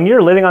 Yeah, when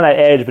you're living on that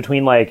edge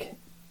between like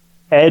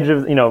edge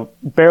of,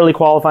 barely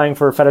qualifying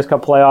for FedEx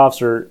Cup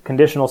playoffs or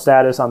conditional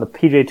status on the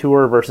PGA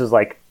Tour versus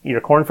like your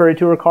Korn Ferry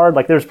Tour card,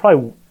 like there's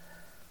probably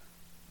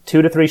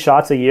 2 to 3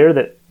 shots a year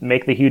that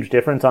make the huge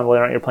difference on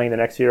whether or not you're playing the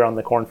next year on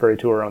the Korn Ferry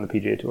Tour or on the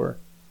PGA Tour.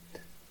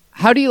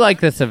 How do you like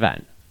this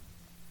event?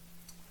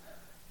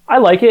 I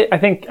like it.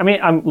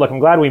 I'm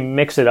glad we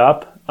mix it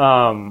up.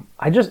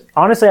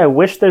 Honestly, I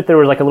wish that there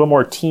was like a little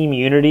more team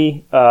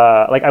unity.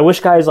 Like I wish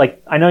guys,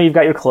 like, I know you've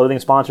got your clothing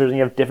sponsors and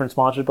you have different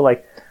sponsors, but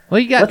like, well,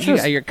 you got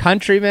your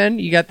Countrymen,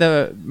 you got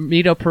the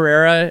Mito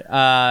Pereira,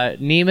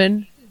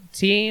 Neiman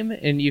team,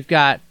 and you've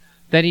got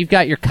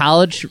your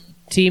college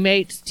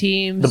teammates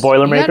teams. The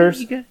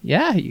Boilermakers?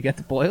 You got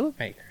the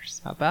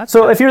Boilermakers. How about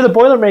so that? if you're the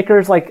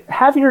Boilermakers, like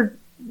have your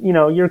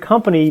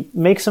company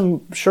make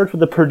some shirts with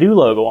the Purdue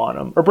logo on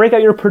them, or break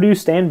out your Purdue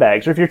stand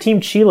bags, or if you're Team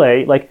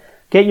Chile, like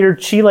get your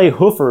Chile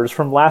hoofers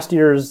from last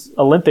year's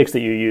Olympics that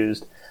you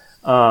used,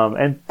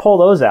 and pull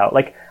those out.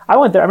 Like I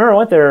remember I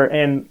went there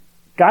and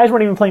guys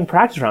weren't even playing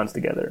practice rounds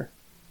together.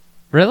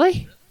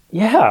 Really?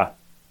 Yeah.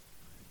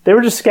 They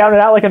were just scouting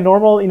it out like a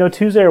normal,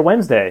 Tuesday or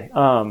Wednesday.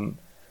 And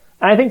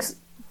I think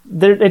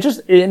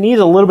it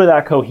needs a little bit of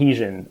that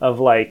cohesion of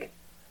like,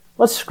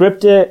 let's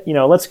script it,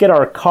 let's get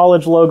our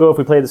college logo if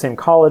we play the same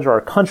college, or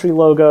our country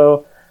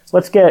logo.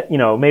 Let's get,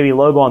 maybe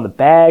logo on the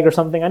bag or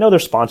something. I know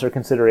there's sponsor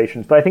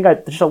considerations, but I think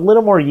just a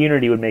little more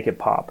unity would make it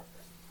pop.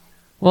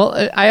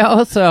 Well, I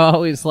also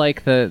always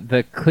like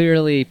the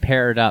clearly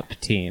paired up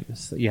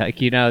teams. Like,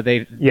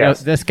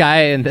 this guy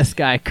and this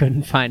guy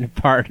couldn't find a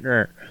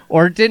partner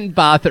or didn't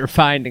bother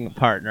finding a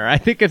partner. I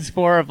think it's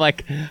more of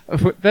like,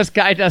 this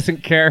guy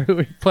doesn't care who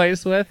he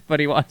plays with, but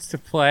he wants to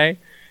play.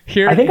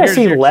 I think I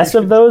see less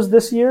of those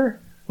this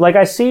year. Like,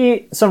 I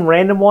see some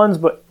random ones,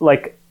 but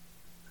like,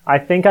 I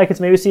think I could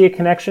maybe see a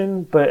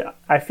connection, but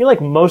I feel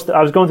like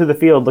I was going through the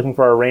field looking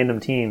for our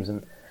random teams,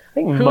 and I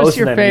think most of them. Who's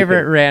your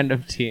favorite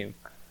random team?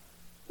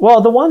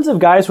 Well, the ones of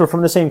guys who are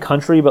from the same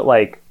country, but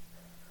like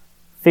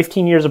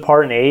 15 years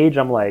apart in age,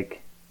 I'm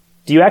like,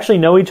 do you actually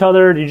know each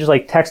other? Do you just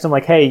like text them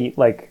like, hey,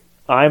 like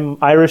I'm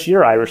Irish,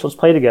 you're Irish, let's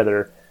play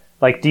together?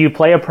 Like, do you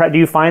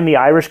find the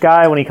Irish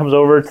guy when he comes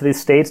over to the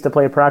States to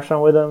play a practice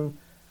round with him?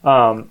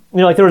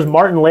 Like there was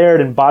Martin Laird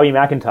and Bobby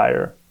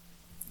McIntyre,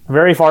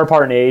 very far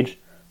apart in age,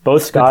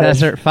 both Scottish. The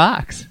Desert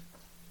Fox.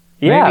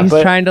 Yeah, maybe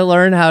he's trying to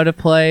learn how to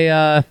play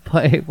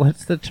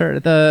what's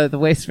the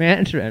waste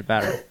management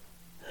better.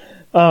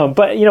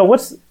 But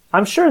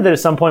I'm sure that at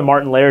some point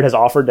Martin Laird has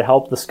offered to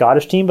help the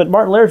Scottish team, but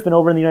Martin Laird's been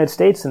over in the United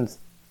States since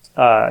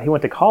he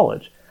went to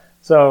college.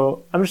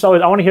 So I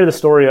want to hear the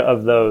story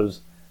of those.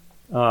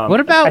 What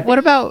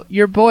about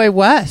your boy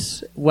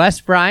Wes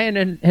Bryan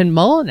and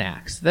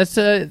Mullinax?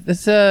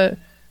 That's a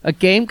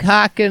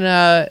Gamecock and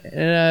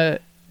a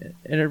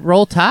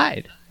Roll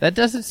Tide. That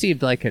doesn't seem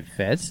like it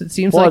fits. It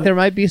seems like there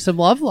might be some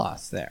love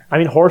lost there. I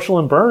mean, Horschel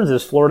and Burns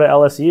is Florida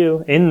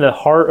LSU in the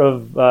heart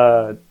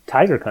of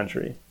Tiger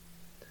Country.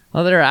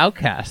 Well, they're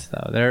outcasts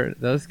though.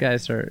 Those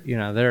guys are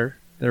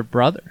they're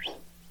brothers.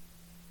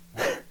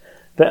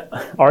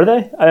 Are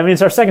they? I mean,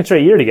 it's our second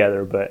straight year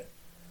together, but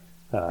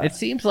it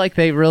seems like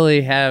they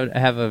really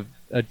have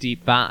a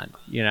deep bond.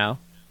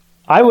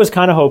 I was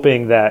kind of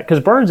hoping that because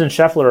Burns and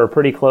Scheffler are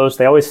pretty close.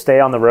 They always stay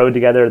on the road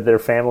together. Their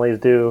families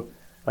do.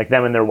 Like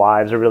them and their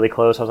wives are really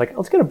close. I was like,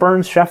 let's get a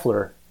Burns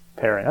Scheffler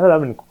pairing. I thought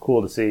that'd been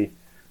cool to see.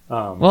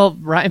 Well,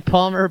 Ryan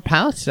Palmer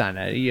pounced on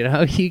it.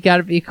 You got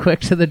to be quick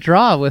to the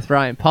draw with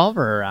Ryan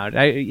Palmer around.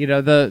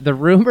 The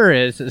rumor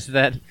is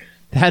that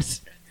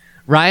that's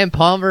Ryan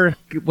Palmer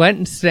went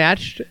and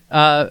snatched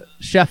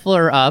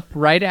Scheffler up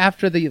right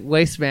after the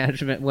waste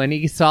management when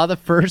he saw the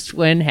first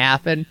win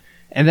happen,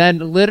 And then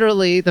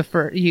literally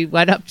he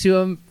went up to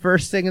him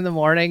first thing in the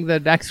morning the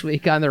next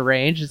week on the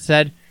range and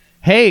said,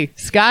 "Hey,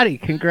 Scotty,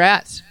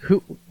 congrats.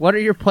 What are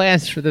your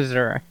plans for the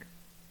Zurich?"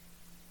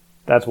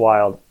 That's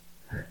wild.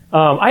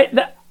 I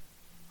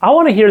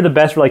want to hear the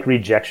best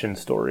rejection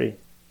story.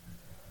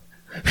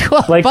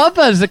 Well,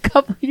 Bubba's a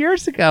couple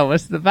years ago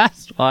was the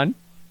best one.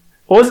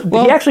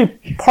 He actually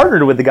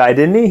partnered with the guy,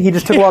 didn't he? He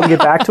just took a while to get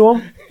back to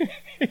him.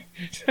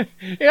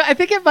 I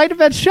think it might have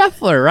been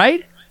Scheffler,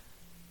 right?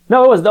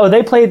 No, it was. Oh,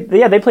 they played.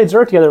 Yeah, they played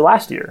Zurich together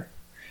last year.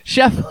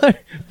 Bubba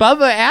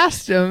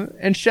asked him,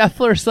 and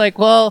Scheffler's like,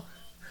 "Well,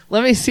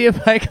 let me see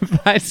if I can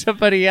find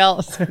somebody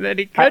else." And then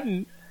he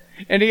couldn't.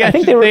 I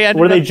think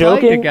were they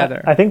joking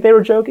together. I think they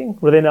were joking.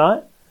 Were they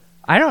not?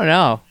 I don't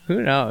know.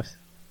 Who knows?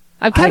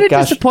 I'm kind of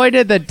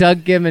disappointed that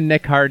Doug Gim and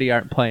Nick Hardy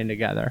aren't playing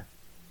together.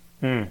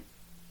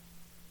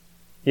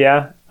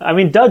 Yeah, I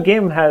mean, Doug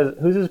Gim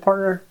who's his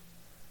partner?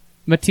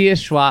 Matthias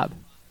Schwab.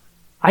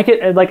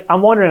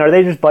 I'm wondering, are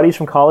they just buddies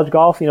from college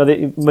golf?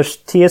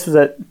 Matthias was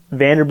at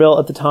Vanderbilt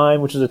at the time,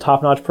 which is a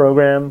top-notch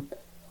program.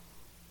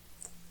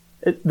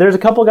 There's a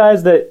couple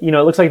guys that, it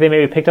looks like they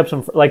maybe picked up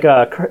some,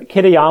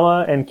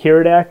 Kitayama and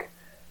Kiradek.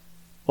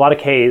 A lot of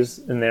K's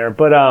in there.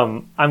 But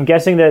I'm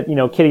guessing that,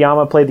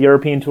 Kitayama played the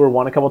European Tour,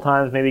 won a couple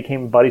times, maybe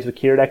became buddies with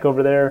Kiradek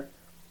over there.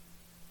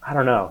 I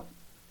don't know.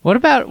 What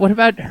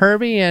about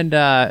Herbie and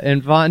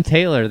Vaughn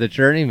Taylor, the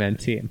journeyman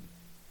team?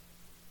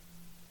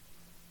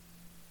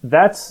 You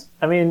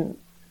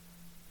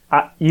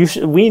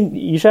should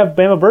have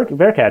Bama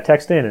Bearcat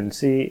text in and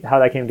see how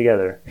that came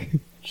together.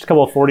 Just a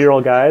couple of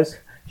 40-year-old guys.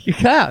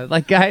 Yeah,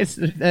 guys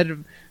that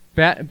have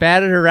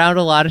batted around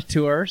a lot of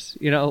tours,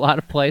 a lot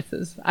of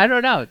places. I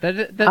don't know.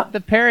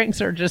 The pairings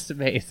are just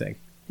amazing.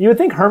 You would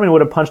think Herman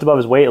would have punched above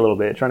his weight a little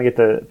bit, trying to get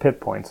the PIP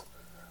points.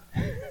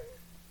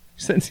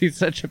 Since he's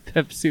such a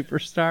PIP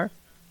superstar.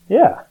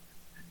 Yeah.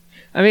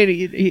 I mean,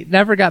 he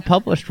never got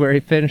published where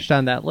he finished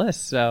on that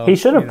list. So he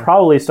should have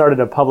probably started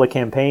a public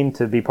campaign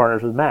to be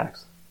partners with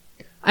Max.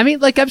 I mean,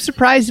 I'm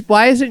surprised.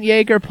 Why isn't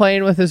Jaeger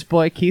playing with his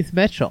boy Keith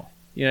Mitchell?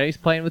 He's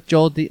playing with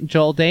Joel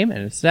Damon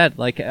instead.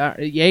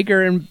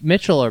 Jaeger and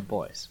Mitchell are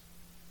boys.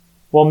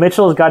 Well,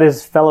 Mitchell's got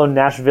his fellow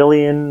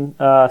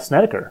Nashvilleian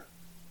Snedeker.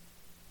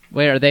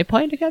 Wait, are they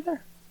playing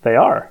together? They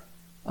are.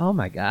 Oh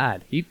my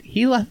God,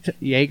 he left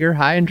Jaeger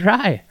high and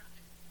dry.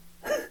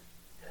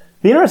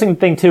 The interesting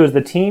thing too is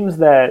the teams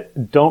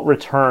that don't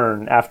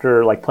return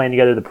after playing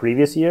together the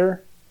previous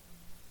year.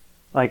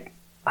 I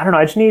don't know.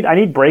 I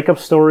need breakup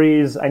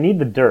stories. I need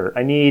the dirt.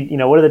 I need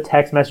what are the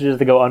text messages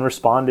that go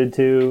unresponded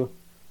to.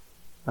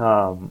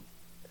 How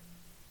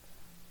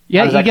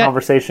does that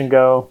conversation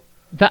go?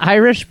 The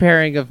Irish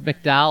pairing of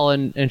McDowell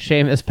and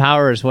Seamus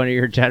Power is one of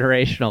your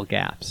generational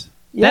gaps.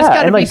 Yeah, that's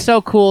got to be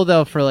so cool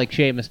though for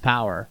Seamus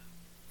Power.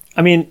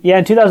 I mean, yeah,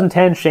 in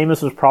 2010,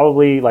 Seamus was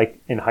probably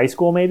in high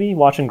school, maybe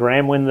watching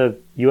Graham win the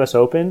U.S.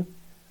 Open.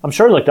 I'm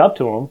sure he looked up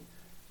to him.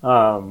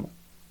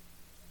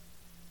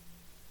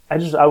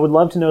 I would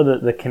love to know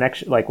the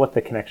connection, what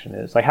the connection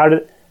is. How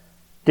did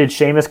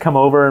Seamus come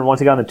over and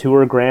once he got on the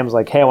tour, Graham's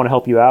like, "Hey, I want to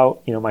help you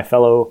out. My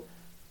fellow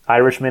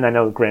Irishman." I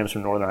know Graham's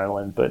from Northern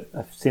Ireland, but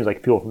it seems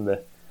like people from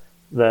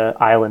the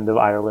island of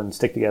Ireland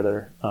stick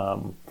together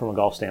from a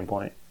golf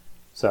standpoint.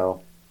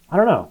 So I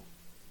don't know.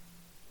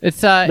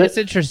 It's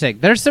interesting.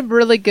 There's some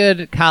really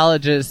good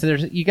colleges.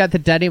 You got the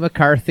Denny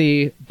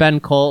McCarthy, Ben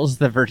Coles,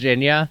 the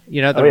Virginia,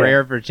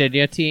 rare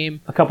Virginia team.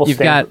 A couple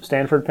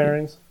Stanford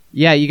pairings.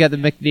 Yeah, you got the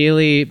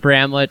McNeely,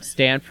 Bramlett,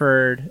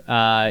 Stanford.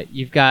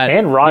 You've got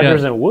and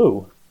Rogers and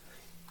Wu.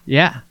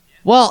 Yeah.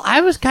 Well,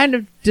 I was kind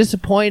of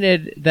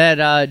disappointed that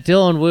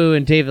Dylan Wu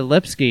and David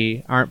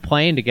Lipsky aren't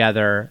playing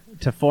together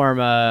to form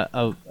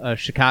a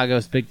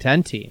Chicago's Big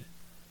Ten team.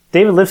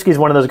 David Lipsky is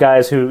one of those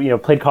guys who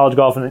played college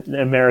golf in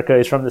America.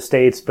 He's from the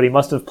States, but he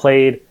must have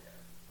played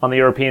on the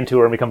European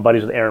Tour and become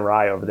buddies with Aaron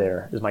Rai over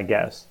there, is my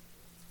guess.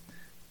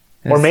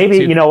 Or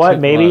maybe,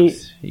 maybe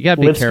you got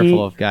to be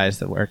careful of guys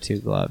that wear two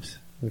gloves.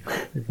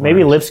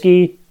 Maybe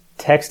Lipsky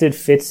texted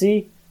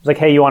Fitzy. He was like,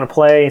 "Hey, you want to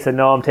play?" He said,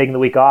 "No, I'm taking the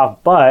week off,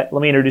 but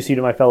let me introduce you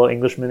to my fellow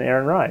Englishman,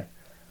 Aaron Rai."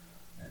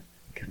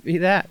 Could be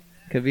that.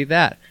 You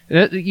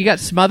got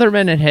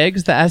Smotherman and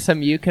Higgs, the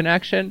SMU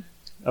connection.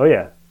 Oh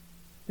yeah.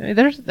 I mean,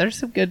 there's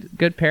some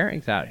good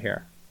pairings out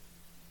here.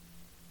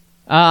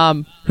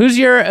 Who's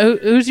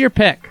your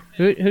pick?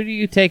 Who do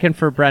you taking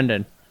for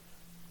Brendan?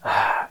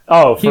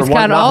 Oh, for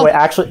one, not who I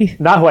actually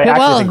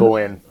think will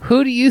win.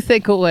 Who do you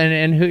think will win,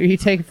 and who are you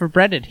taking for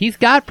Brendan? He's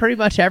got pretty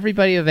much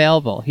everybody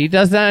available. He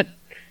doesn't,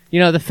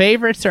 the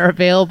favorites are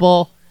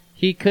available.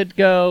 He could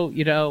go,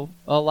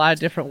 a lot of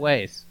different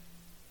ways.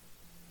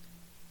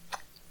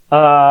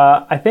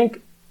 I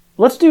think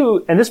let's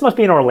do, and this must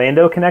be an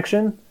Orlando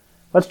connection.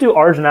 Let's do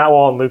Arjun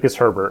Atwal and Lucas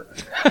Herbert.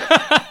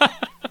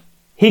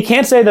 He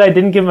can't say that I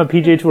didn't give him a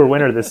PGA Tour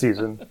winner this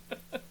season.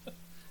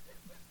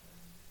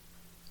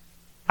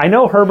 I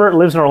know Herbert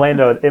lives in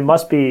Orlando. It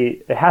has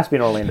to be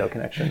an Orlando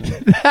connection.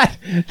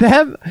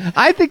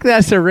 I think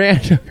that's a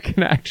random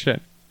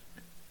connection.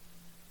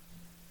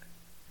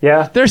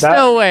 Yeah. There's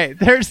no way.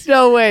 There's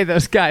no way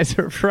those guys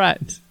are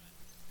friends.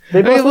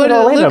 They both live in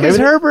Orlando. Lucas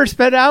Maybe Herbert's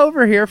been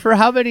over here for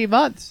how many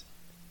months?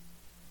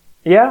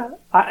 Yeah,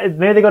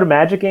 maybe they go to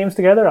Magic games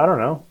together. I don't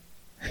know.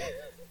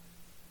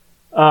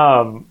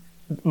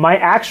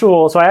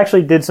 So I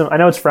actually did some. I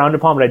know it's frowned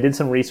upon, but I did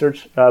some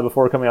research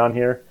before coming on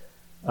here.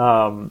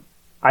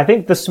 I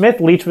think the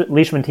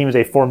Smith-Leishman team is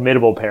a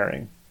formidable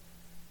pairing.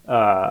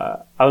 I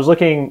was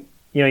looking.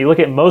 You look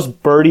at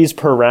most birdies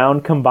per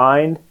round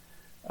combined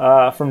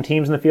from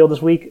teams in the field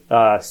this week.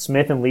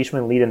 Smith and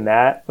Leishman lead in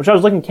that. Which I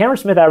was looking. Cameron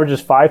Smith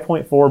averages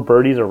 5.4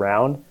 birdies a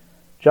round.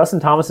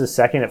 Justin Thomas is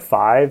second at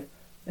 5.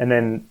 And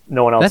then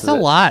no one else. That's a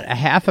lot. A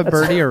half a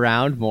birdie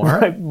around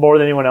more. More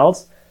than anyone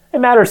else. It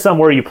matters some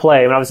where you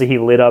play. I mean, obviously, he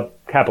lit up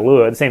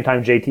Kapalua. At the same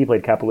time, JT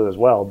played Kapalua as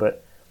well.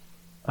 But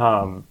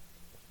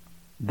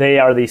they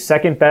are the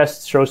second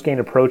best strokes gained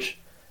approach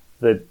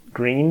the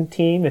green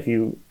team if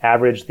you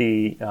average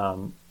their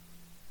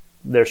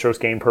strokes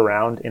gained per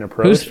round in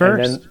approach. Who's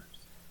first? And then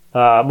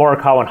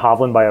Morikawa and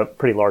Hovland by a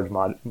pretty large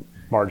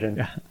margin.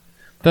 Yeah.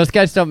 Those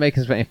guys don't make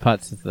as many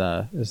putts as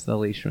the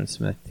Leishman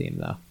Smith team,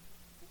 though.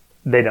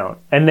 They don't.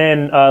 And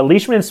then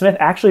Leishman and Smith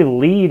actually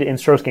lead in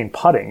strokes gained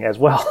putting as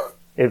well,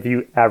 if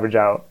you average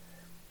out.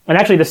 And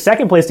actually, the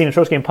second place team in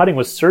strokes gained putting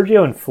was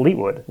Sergio and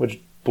Fleetwood,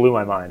 which blew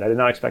my mind. I did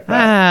not expect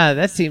that.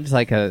 That seems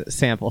like a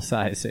sample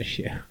size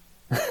issue.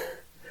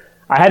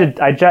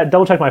 I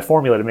double checked my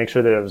formula to make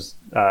sure that I was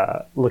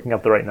looking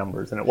up the right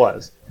numbers, and it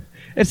was.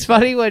 It's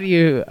funny when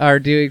you are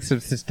doing some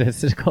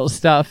statistical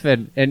stuff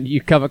and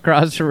you come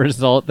across a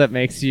result that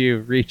makes you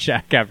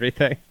recheck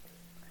everything.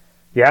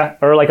 Yeah,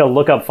 or like a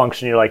lookup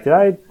function. You're like, did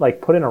I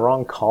put in a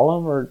wrong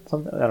column or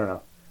something? I don't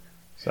know.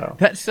 So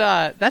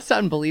that's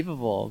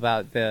unbelievable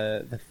about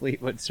the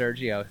Fleetwood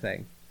Sergio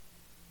thing.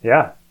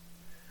 Yeah,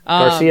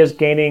 Garcia's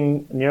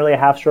gaining nearly a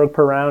half stroke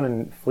per round,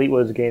 and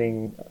Fleetwood's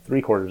gaining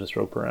 3/4 a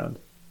stroke per round.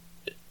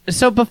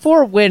 So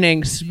before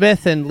winning,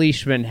 Smith and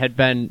Leishman had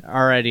been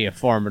already a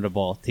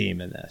formidable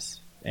team in this,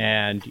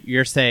 and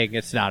you're saying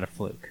it's not a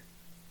fluke.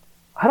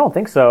 I don't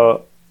think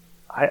so.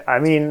 I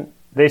mean,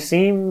 they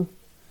seem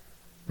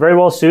very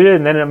well suited,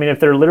 and then I mean, if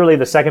they're literally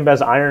the second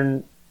best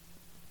iron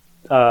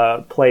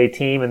play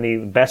team and the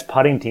best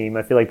putting team,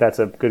 I feel like that's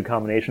a good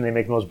combination. They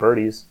make the most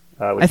birdies.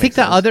 I think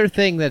the other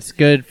thing that's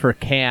good for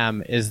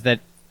Cam is that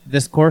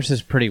this course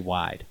is pretty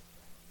wide.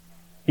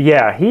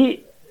 Yeah, I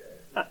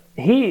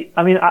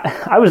mean,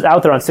 I was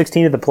out there on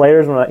 16 at the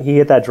Players when he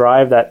hit that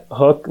drive, that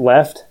hook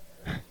left,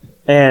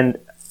 and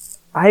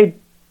I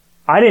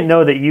didn't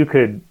know that you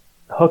could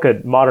hook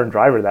a modern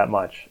driver that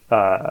much.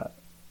 I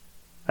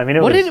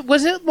mean,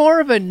 was it more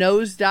of a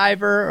nose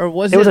diver, or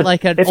was it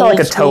like an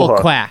old school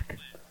quack?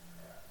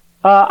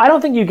 I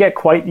don't think you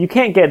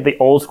can't get the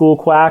old school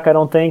quack, I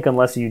don't think,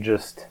 unless you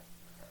just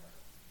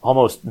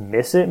almost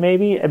miss it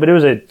maybe. But it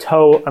was a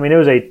toe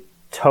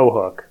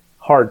hook,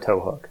 hard toe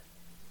hook.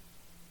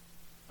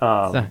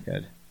 It's not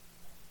good.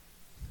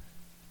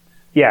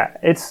 Yeah,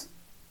 it's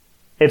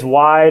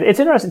wide. It's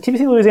interesting.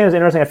 TPC Louisiana is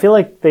interesting. I feel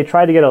like they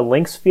tried to get a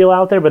links feel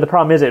out there, but the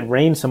problem is it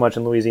rains so much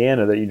in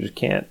Louisiana that you just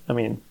can't. I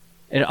mean,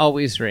 it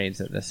always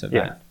rains at this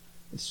event. Yeah.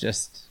 It's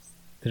just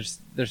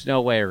there's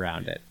no way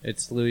around it.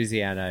 It's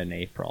Louisiana in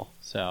April.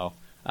 So,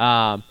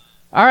 all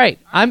right.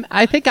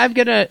 I think I'm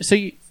gonna. So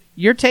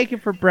you're taking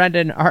for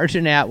Brendan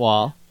Arjun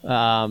Atwal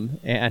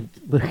and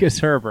Lucas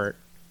Herbert.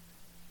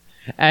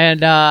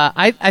 And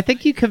I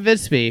think you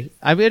convinced me.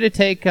 I'm gonna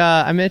take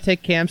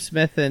Cam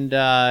Smith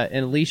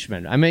and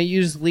Leishman. I'm gonna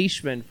use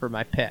Leishman for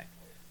my pick,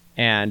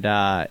 and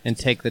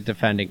take the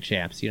defending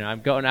champs.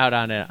 I'm going out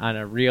on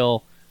a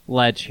real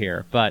ledge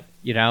here, but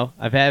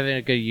I'm having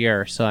a good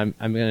year, so I'm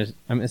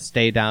gonna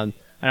stay down.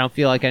 I don't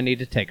feel like I need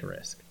to take a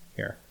risk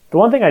here. The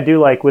one thing I do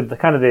like with the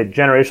kind of the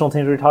generational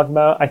teams we were talking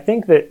about, I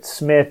think that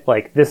Smith,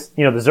 like this,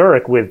 the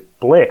Zurich with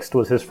Blixt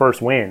was his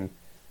first win.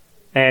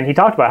 And he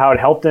talked about how it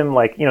helped him,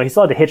 he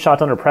still had to hit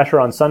shots under pressure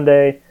on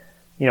Sunday.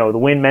 The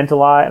win meant a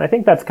lot. And I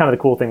think that's kind of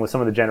the cool thing with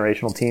some of the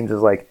generational teams is,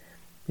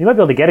 you might be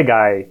able to get a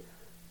guy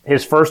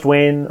his first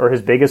win or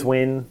his biggest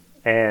win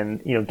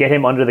and, get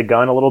him under the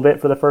gun a little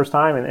bit for the first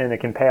time, and it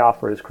can pay off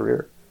for his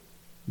career.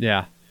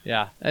 Yeah.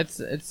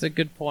 It's a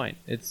good point.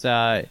 It's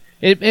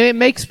it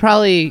makes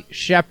probably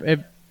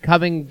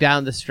coming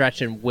down the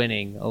stretch and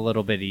winning a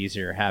little bit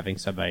easier having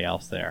somebody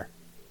else there.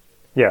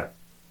 Yeah.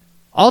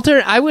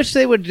 I wish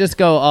they would just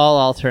go all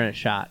alternate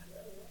shot.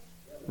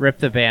 Rip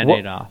the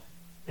Band-Aid off.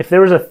 If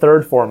there was a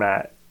third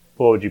format,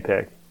 what would you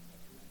pick?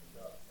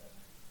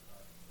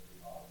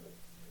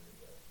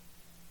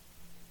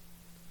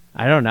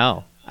 I don't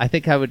know. I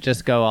think I would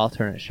just go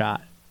alternate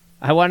shot.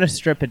 I want to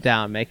strip it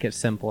down, make it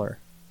simpler.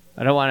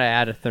 I don't want to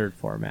add a third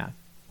format.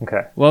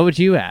 Okay. What would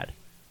you add?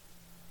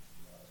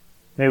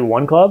 Maybe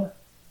one club?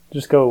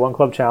 Just go one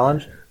club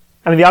challenge?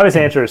 I mean, the obvious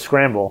answer is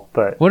scramble,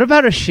 but... What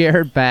about a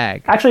shared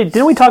bag? Actually,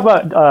 didn't we talk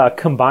about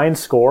combined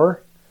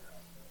score?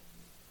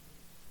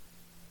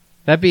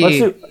 That'd be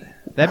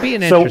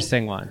an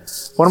interesting one.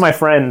 One of my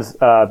friends,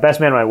 best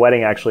man at my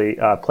wedding, actually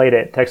played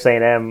at Texas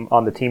A&M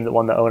on the team that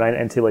won the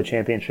 2009 NCAA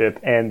championship,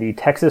 and the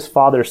Texas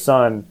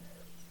father-son,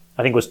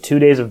 I think, was 2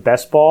 days of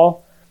best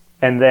ball,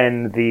 and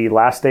then the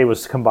last day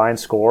was combined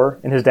score,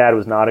 and his dad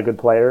was not a good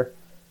player.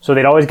 So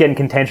they'd always get in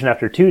contention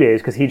after 2 days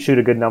because he'd shoot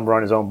a good number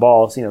on his own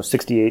balls,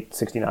 68,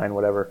 69,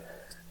 whatever.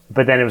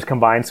 But then it was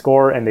combined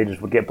score, and they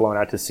just would get blown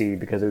out to sea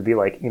because it would be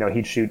like,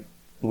 he'd shoot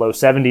low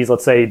 70s,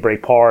 let's say, he'd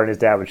break par, and his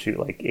dad would shoot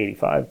like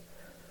 85.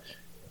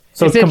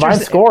 So the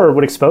combined score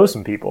would expose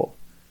some people.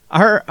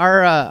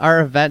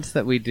 Our events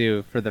that we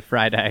do for the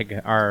Fried Egg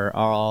are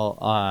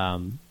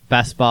all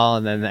best ball,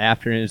 and then the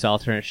afternoon's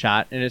alternate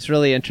shot, and it's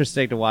really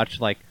interesting to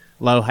watch like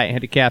low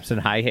handicaps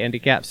and high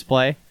handicaps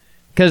play,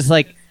 because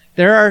like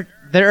there are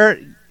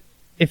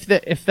if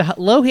the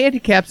low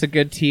handicap's a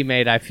good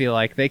teammate, I feel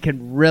like they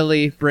can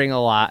really bring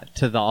a lot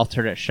to the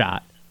alternate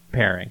shot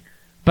pairing.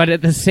 But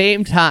at the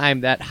same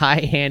time, that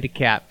high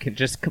handicap can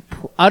just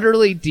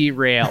utterly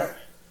derail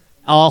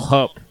all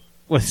hope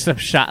with some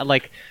shot.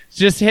 Like,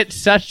 just hit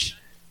such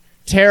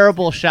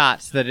terrible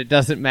shots that it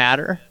doesn't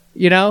matter,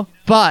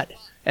 But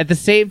at the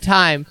same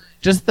time,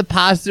 just the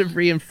positive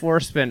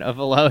reinforcement of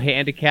a low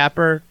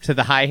handicapper to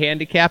the high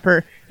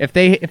handicapper, if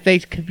they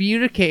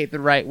communicate the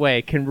right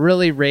way, can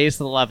really raise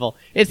the level.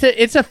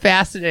 It's a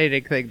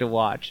fascinating thing to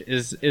watch.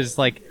 Is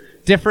like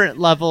different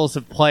levels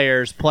of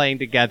players playing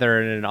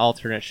together in an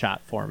alternate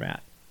shot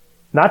format.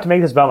 Not to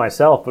make this about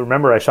myself, but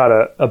remember I shot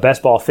a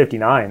best ball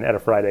 59 at a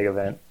Friday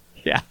event.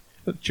 Yeah,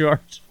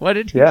 George. What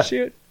did he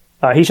shoot?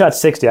 He shot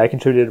 60. I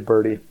contributed a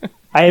birdie.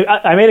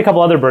 I made a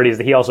couple other birdies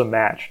that he also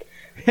matched.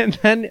 And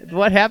then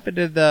what happened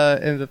in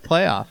the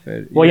playoff?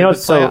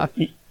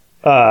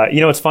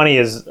 What's funny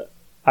is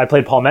I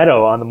played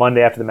Palmetto on the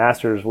Monday after the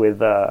Masters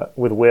with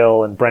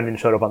Will, and Brendan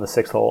showed up on the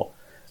 6th hole.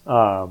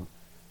 And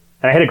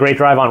I hit a great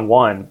drive on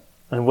 1.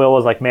 And Will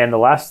was like, man, the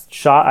last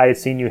shot I had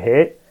seen you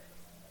hit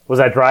was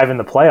that drive in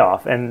the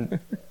playoff. And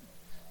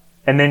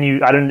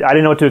then I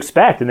didn't know what to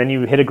expect. And then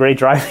you hit a great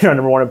drive on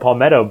number 1 at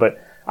Palmetto.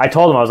 But I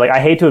told him, I was like, I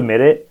hate to admit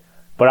it,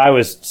 but I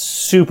was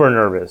super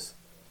nervous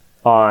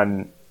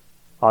on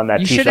that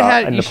tee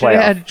shot in the playoff. You should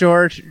have had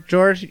George.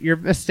 George, your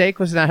mistake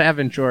was not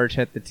having George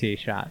hit the tee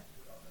shot.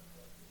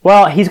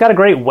 Well, he's got a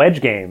great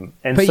wedge game,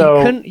 and but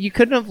you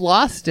couldn't have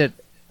lost it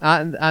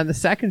on the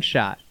second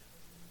shot.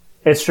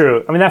 It's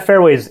true. I mean, that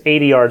fairway is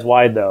 80 yards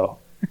wide, though.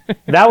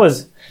 That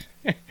was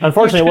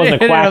unfortunately it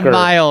wasn't a quacker. A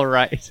mile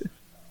right.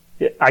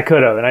 I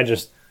could have, and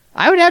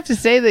I would have to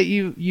say that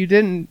you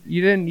didn't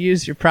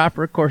use your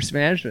proper course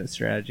management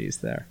strategies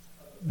there.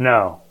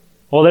 No.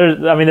 Well,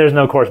 there's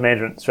no course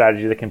management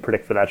strategy that can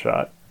predict for that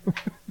shot.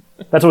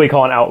 That's what we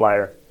call an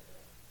outlier.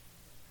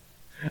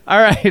 All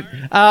right.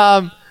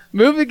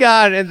 Moving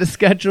on in the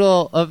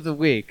schedule of the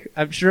week.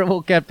 I'm sure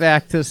we'll get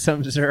back to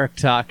some Zurich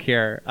talk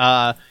here.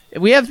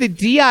 We have the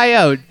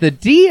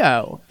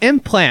DO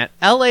Implant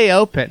LA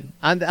Open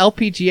on the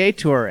LPGA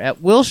Tour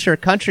at Wilshire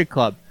Country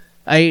Club.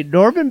 A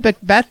Norman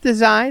Macbeth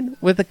design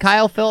with a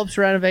Kyle Phillips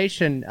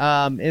renovation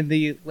in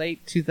the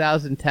late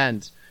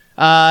 2010s.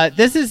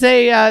 This is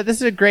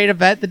a great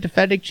event. The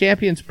defending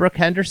champions Brooke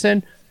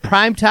Henderson,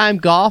 primetime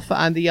golf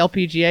on the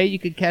LPGA. You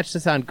can catch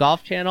this on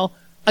Golf Channel.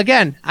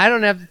 Again, I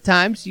don't have the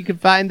time, so you can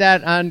find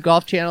that on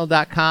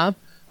golfchannel.com.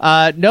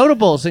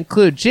 Notables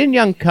include Jin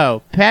Young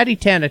Ko, Patty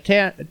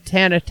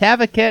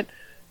Tanatavikat,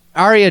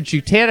 Arya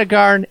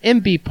Jutanagarn,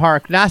 MB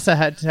Park,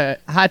 Nasa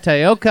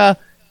Hataoka,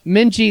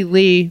 Minji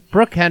Lee,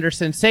 Brooke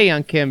Henderson,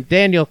 Se-Young Kim,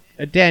 Danielle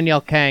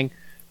Kang,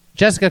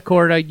 Jessica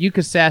Korda,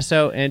 Yuka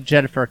Sasso, and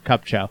Jennifer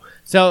Kupcho.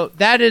 So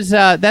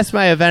that's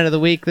my event of the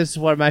week. This is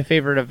one of my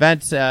favorite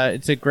events.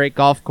 It's a great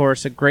golf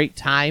course, a great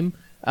time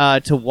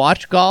to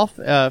watch golf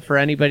for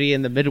anybody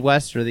in the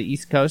Midwest or the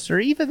East Coast or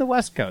even the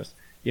West Coast.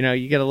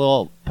 You get a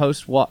little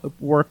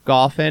post-work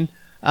golf in.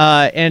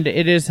 And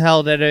it is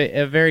held at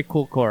a very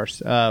cool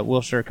course,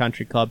 Wilshire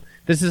Country Club.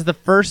 This is the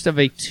first of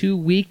a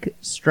 2-week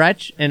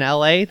stretch in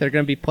LA. They're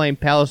going to be playing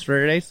Palos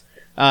Verdes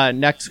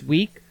next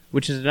week,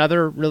 which is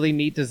another really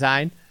neat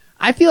design.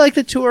 I feel like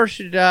the tour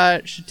should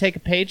take a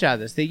page out of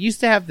this. They used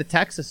to have the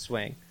Texas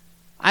swing.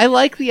 I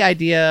like the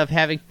idea of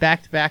having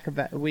back-to-back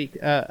week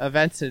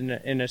events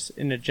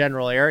in a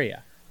general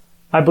area.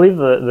 I believe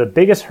the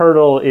biggest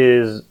hurdle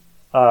is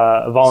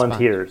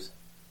volunteers.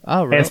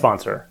 Oh, really? And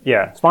sponsor.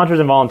 Yeah, sponsors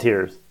and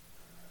volunteers.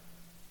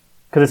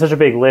 Because it's such a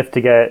big lift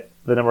to get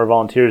the number of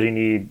volunteers you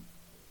need.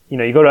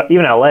 You go to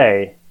even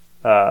LA,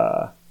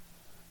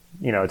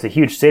 it's a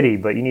huge city,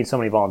 but you need so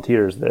many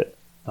volunteers that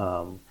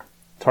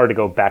it's hard to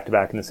go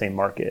back-to-back in the same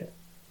market.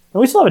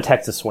 And we still have a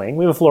Texas swing.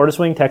 We have a Florida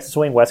swing, Texas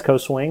swing, West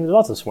Coast swing. There's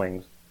lots of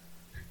swings.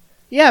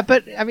 Yeah,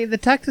 but, I mean, the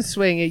Texas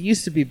swing, it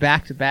used to be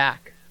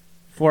back-to-back.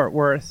 Fort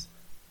Worth,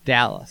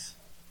 Dallas.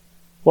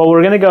 Well,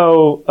 we're going to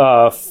go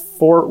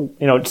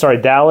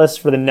Dallas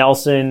for the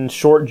Nelson,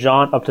 short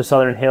jaunt up to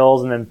Southern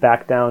Hills, and then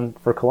back down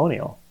for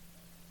Colonial.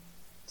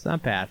 It's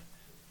not bad.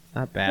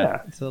 Not bad.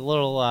 Yeah. It's a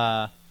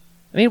little,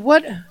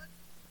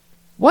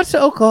 what's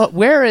Oklahoma?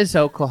 Where is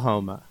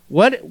Oklahoma?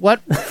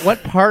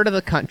 What part of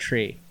the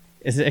country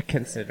is it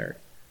considered?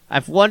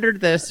 I've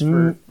wondered this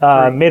for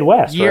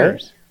Midwest,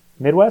 years. Right?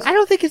 Midwest? I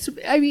don't think it's.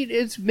 I mean,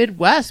 it's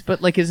Midwest,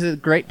 but like, is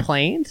it Great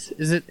Plains?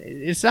 Is it?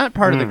 It's not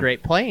part of the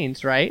Great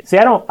Plains, right? See,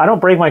 I don't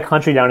break my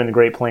country down into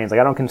Great Plains. Like,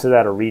 I don't consider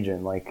that a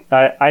region. Like,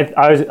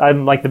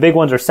 I'm like, the big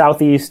ones are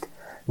Southeast,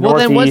 Well,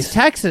 Northeast. then what's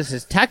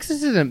Texas?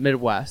 Texas isn't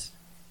Midwest.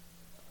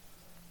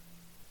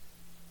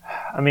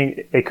 I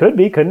mean, it could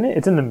be, couldn't it?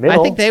 It's in the middle.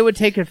 I think they would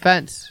take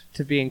offense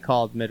to being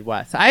called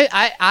Midwest.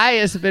 I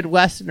as a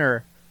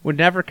Midwesterner, would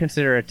never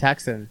consider a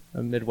Texan a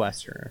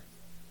Midwesterner.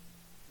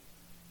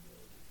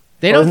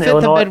 They don't fit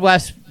Illinois,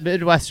 the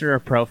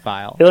Midwesterner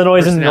profile. Illinois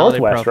is in the personality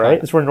Northwest, profile.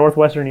 right? That's where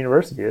Northwestern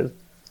University is.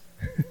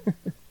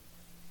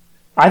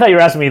 I thought you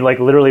were asking me like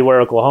literally where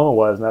Oklahoma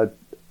was, and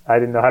I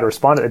didn't know how to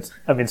respond to it.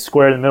 It's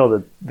square in the middle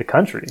of the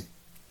country.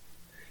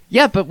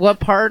 Yeah, but what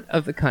part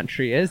of the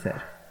country is it?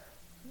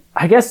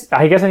 I guess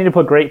I need to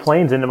put Great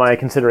Plains into my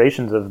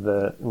considerations of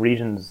the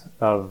regions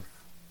of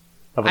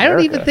America. I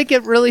don't even think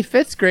it really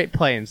fits Great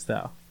Plains,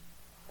 though.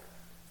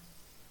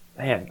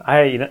 Man,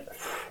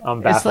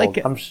 I'm baffled. It's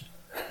like, I'm sure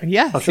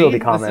there'll be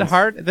comments.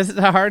 This is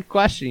a hard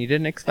question. You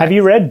didn't expect. Have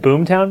you read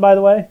Boomtown, by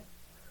the way?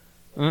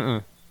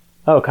 Mm-mm.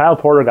 Oh, Kyle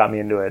Porter got me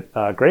into it.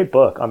 Great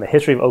book on the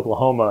history of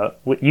Oklahoma,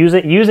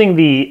 using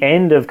the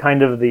end of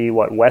kind of the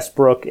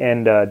Westbrook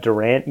and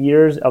Durant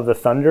years of the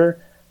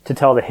Thunder to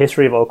tell the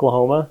history of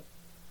Oklahoma.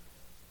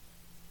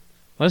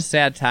 What a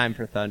sad time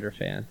for Thunder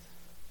fans.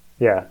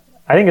 Yeah,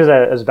 I think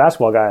as a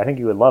basketball guy, I think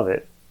you would love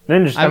it.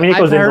 And then I've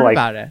heard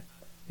about it.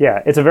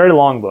 Yeah, it's a very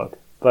long book,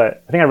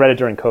 but I think I read it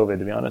during COVID,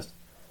 to be honest.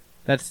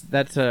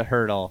 That's a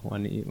hurdle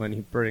when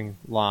you bring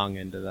long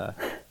into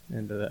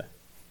the.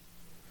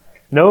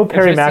 No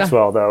Perry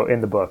Maxwell though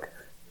in the book.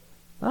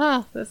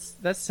 Ah, that's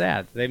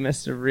sad. They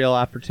missed a real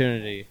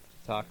opportunity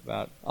to talk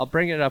about. I'll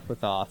bring it up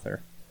with the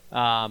author.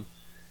 And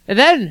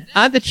then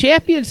on the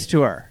Champions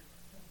Tour,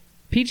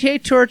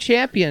 PGA Tour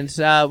Champions,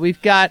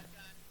 we've got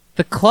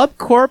the Club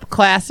Corp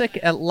Classic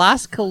at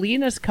Las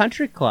Colinas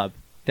Country Club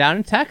down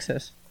in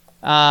Texas.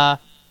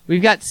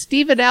 We've got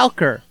Stephen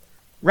Elker,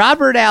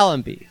 Robert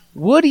Allenby,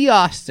 Woody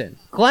Austin,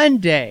 Glenn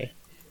Day,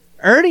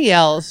 Ernie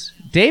Els,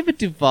 David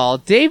Duval,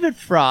 David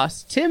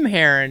Frost, Tim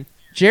Herron,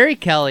 Jerry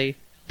Kelly,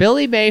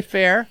 Billy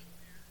Mayfair,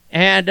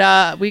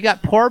 and we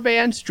got poor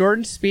bands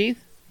Jordan Spieth,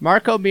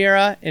 Mark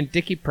O'Meara, and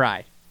Dickie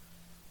Pride.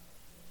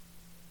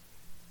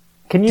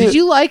 Did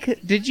you like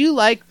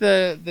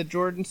the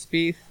Jordan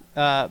Spieth,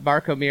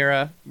 Mark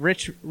O'Meara,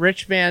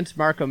 rich man's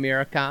Mark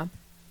O'Meara comp?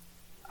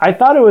 I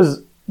thought it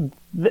was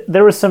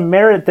there was some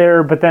merit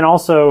there, but then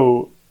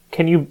also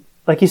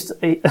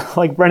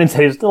like Brendan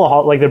said, he's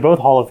still they're both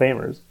Hall of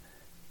Famers.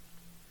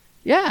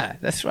 Yeah,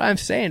 that's what I'm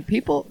saying.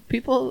 People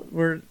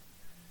were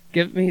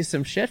giving me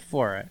some shit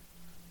for it.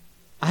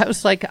 I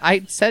was like,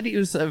 I said he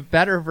was a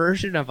better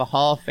version of a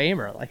Hall of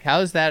Famer. Like,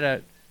 how is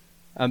that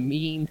a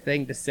mean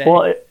thing to say?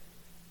 Well,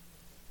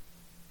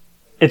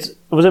 do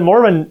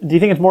you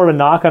think it's more of a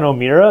knock on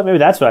O'Meara? Maybe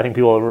that's what I think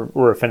people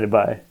were offended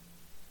by.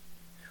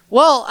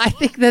 Well, I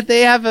think that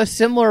they have a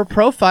similar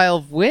profile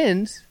of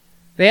wins.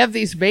 They have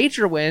these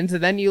major wins,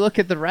 and then you look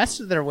at the rest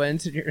of their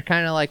wins, and you're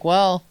kind of like,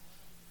 well,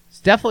 it's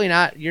definitely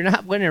not. You're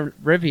not winning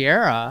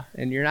Riviera,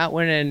 and you're not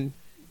winning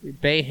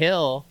Bay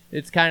Hill.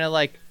 It's kind of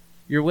like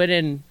you're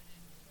winning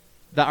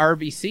the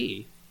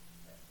RBC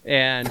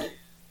and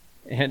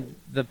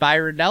the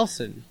Byron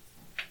Nelson.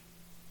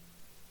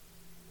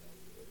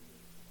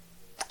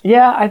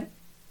 Yeah,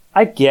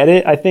 I get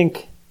it. I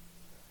think.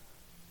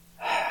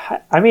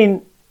 I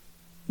mean,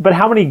 but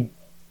how many?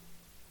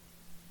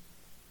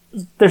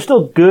 They're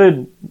still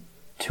good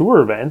tour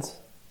events.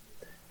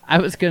 I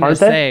was going to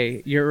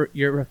say your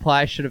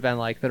reply should have been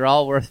like, they're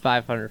all worth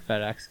 500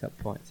 FedEx Cup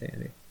points,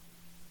 Andy.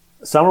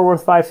 Some are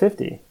worth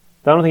 550. I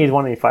don't think he's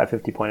won any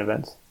 550 point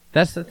events.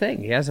 That's the thing.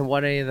 He hasn't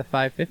won any of the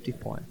 550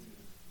 points.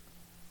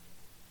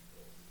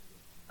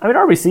 I mean,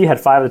 RBC had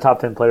 5 of the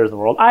top 10 players in the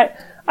world. I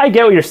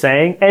get what you're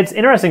saying. It's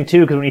interesting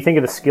too because when you think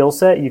of the skill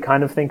set, you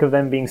kind of think of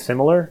them being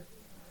similar.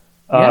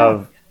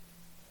 Of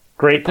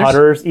great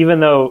putters, even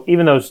though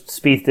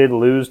Spieth did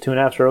lose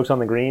 2.5 strokes on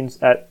the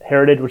greens at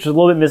Heritage, which is a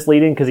little bit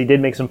misleading because he did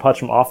make some putts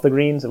from off the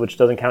greens, which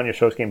doesn't count in your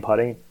strokes gained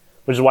putting,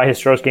 which is why his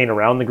strokes gained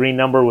around the green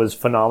number was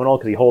phenomenal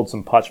because he holds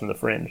some putts from the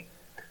fringe.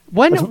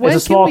 When can we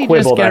just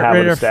get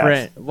rid of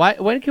fringe?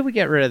 When can we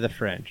get rid of the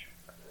fringe?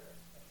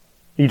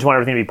 You just want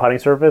everything to be putting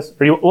surface?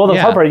 The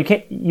putt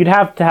part, you'd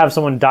have to have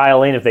someone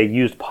dial in if they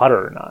used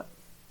putter or not.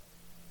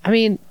 I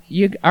mean,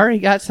 you already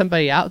got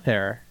somebody out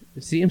there.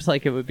 It seems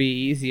like it would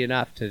be easy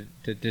enough to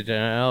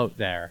denote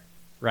there,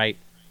 right?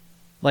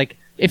 Like,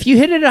 if you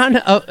hit it on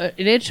an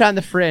inch on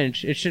the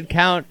fringe, it should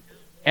count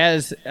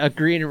as a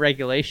green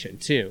regulation,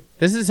 too.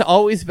 This has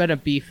always been a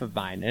beef of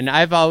mine, and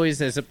I've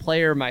always, as a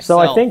player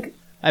myself,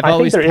 I've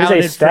always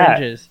counted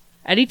fringes.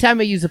 Anytime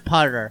I use a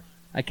putter,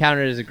 I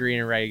count it as a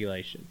green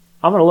regulation.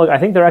 I'm going to look. I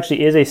think there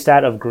actually is a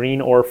stat of green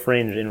or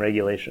fringe in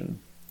regulation.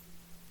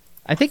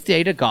 I think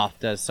Data Golf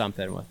does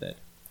something with it.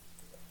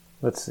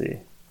 Let's see.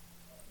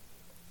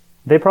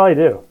 They probably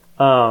do.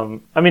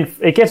 I mean,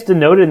 it gets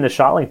denoted in the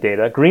shot length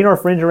data. Green or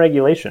fringe in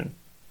regulation.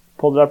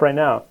 Pulled it up right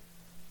now.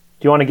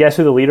 Do you want to guess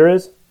who the leader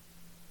is?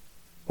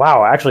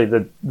 Wow, actually,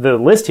 the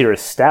list here is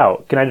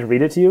stout. Can I just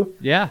read it to you?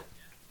 Yeah.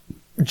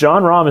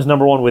 John Rahm is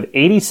number 1 with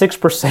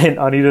 86%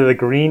 on either the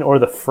green or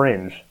the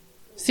fringe.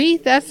 See,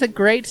 that's a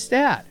great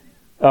stat.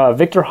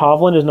 Victor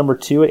Hovland is number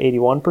 2 at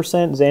 81%.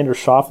 Xander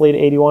Schauffele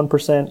at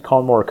 81%.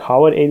 Colin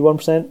Morikawa at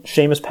 81%.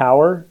 Seamus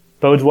Power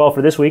bodes well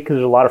for this week because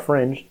there's a lot of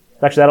fringe.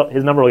 Actually,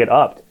 his number will get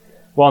upped.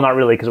 Well, not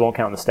really because it won't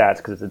count in the stats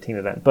because it's a team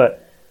event.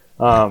 But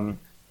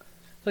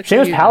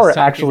Seamus Power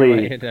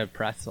actually into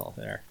pretzel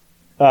there.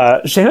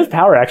 Seamus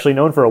Power actually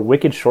known for a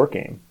wicked short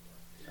game.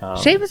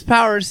 Seamus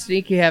Power is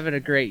sneaky having a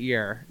great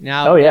year.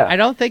 Now, oh, yeah.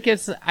 I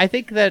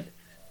think that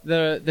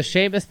the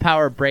Seamus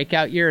Power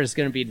breakout year is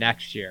going to be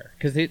next year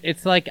because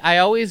it's like I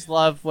always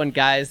love when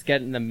guys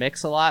get in the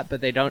mix a lot,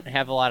 but they don't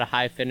have a lot of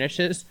high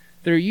finishes.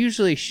 They're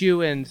usually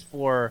shoe-ins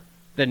for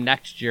the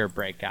next year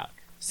breakout.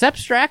 Sepp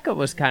Straka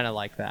was kind of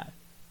like that.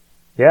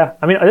 Yeah,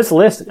 I mean, this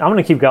list, I'm going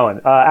to keep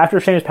going. After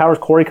Seamus Powers,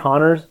 Corey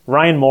Connors,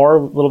 Ryan Moore, a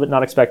little bit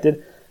not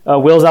expected.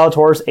 Will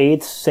Zalatoris,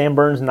 8th, Sam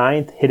Burns,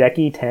 9th,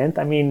 Hideki, 10th.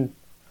 I mean,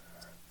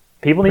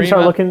 people need to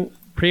start looking.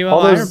 Primo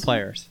iron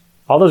players.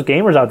 All those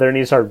gamers out there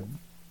need to start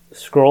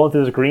scrolling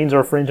through this greens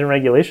or fringe and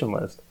regulation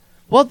list.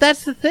 Well,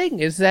 that's the thing,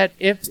 is that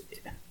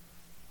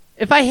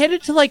if I hit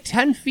it to like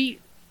 10 feet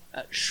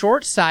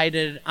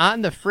short-sided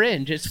on the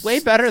fringe, it's way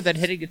better than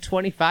hitting it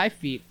 25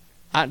 feet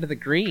onto the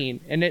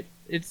green, and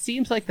it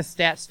seems like the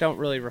stats don't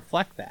really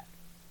reflect that.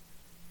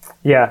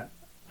 Yeah,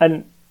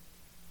 and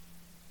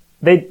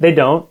they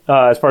don't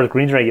as far as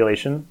greens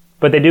regulation,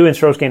 but they do in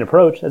strokes gained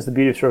approach. That's the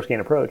beauty of strokes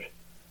gained approach.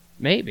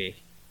 Maybe.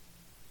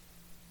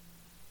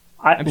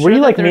 I'm sure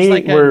that there's me,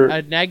 like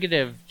a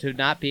negative to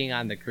not being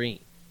on the green,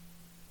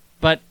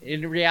 but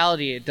in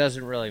reality, it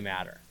doesn't really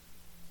matter.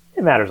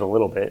 It matters a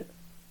little bit.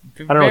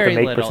 I don't know what Very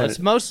the make little. percentage. It's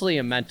mostly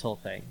a mental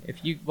thing.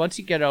 Once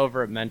you get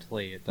over it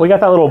mentally, Well, you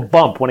got that little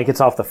bump when it gets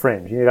off the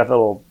fringe. You got that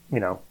little,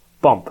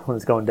 bump when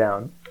it's going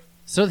down.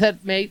 So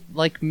that make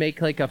like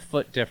a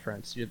foot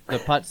difference. The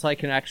putt's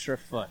like an extra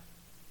foot.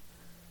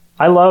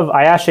 I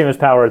asked Seamus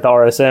Power at the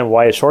RSM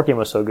why his short game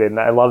was so good, and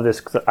I love this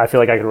because I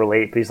feel like I could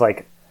relate. But he's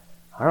like,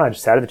 I don't know, I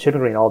just sat at the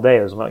chipping green all day.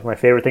 It was like my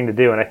favorite thing to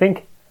do. And I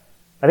think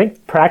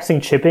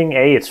practicing chipping,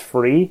 it's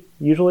free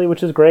usually,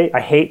 which is great. I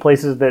hate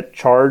places that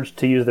charge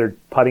to use their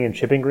putting and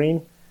chipping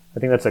green. I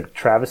think that's a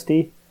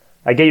travesty.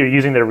 I get you're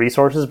using their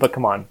resources, but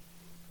come on.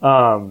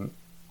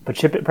 But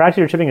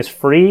practicing your chipping is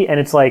free, and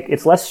it's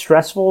less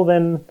stressful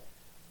than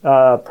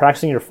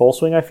practicing your full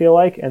swing, I feel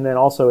like. And then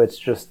also it's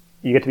just,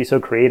 you get to be so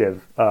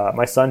creative.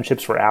 My son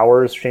chips for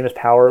hours, Seamus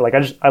Power.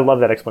 I love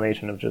that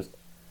explanation of just,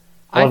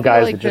 I love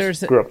guys that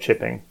just grew up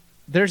chipping.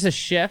 There's a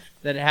shift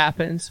that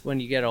happens when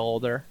you get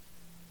older.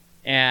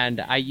 And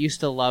I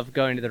used to love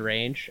going to the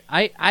range.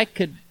 I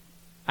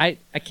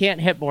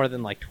can't hit more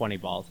than like 20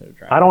 balls at a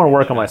drive. I don't want to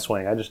work on my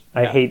swing.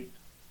 I hate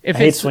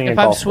swinging. If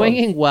I'm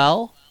swinging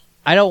well,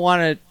 I don't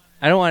want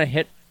to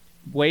hit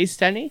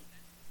waste any.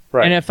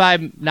 Right. And if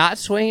I'm not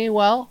swinging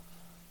well,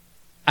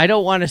 I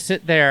don't want to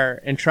sit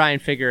there and try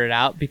and figure it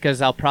out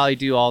because I'll probably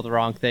do all the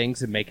wrong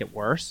things and make it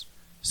worse.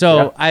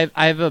 So yeah.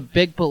 I'm a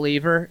big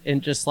believer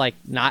in just like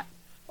not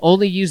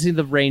only using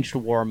the range to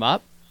warm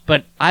up,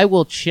 but I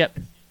will chip.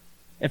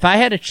 If I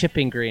had a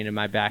chipping green in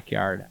my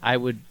backyard, I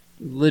would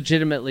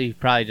legitimately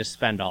probably just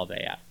spend all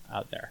day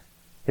out there.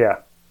 Yeah.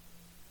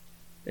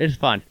 It's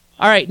fun.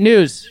 All right,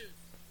 news.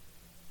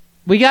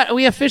 We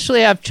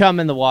officially have chum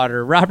in the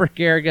water. Robert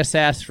Garrigus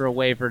asked for a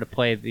waiver to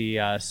play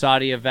the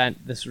Saudi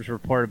event. This was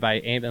reported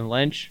by Eamon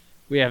Lynch.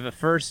 We have a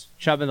first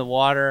chum in the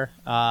water.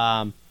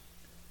 I'm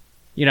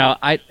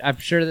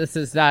sure this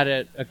is not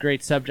a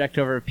great subject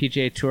over at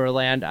PGA Tour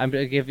land. I'm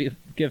going to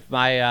give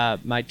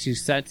my 2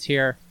 cents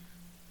here.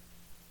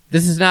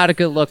 This is not a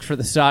good look for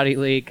the Saudi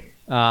League.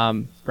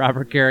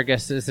 Robert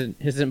Garrigus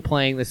isn't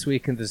playing this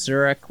week in the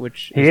Zurich,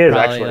 which he is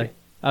actually.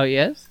 He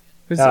is?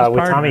 With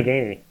Tommy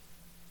Gainey.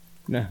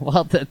 No,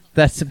 well,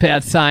 that's a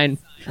bad sign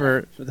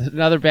for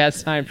another bad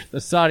sign for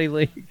the Saudi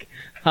League.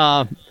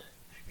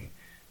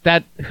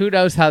 That who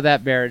knows how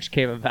that marriage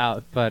came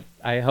about, but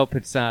I hope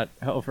it's not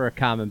over a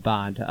common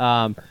bond.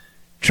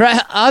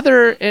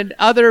 Other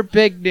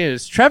big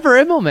news: Trevor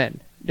Immelman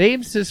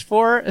names his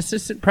 4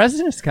 Assistant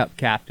President's Cup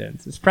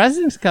captains. It's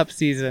President's Cup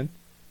season.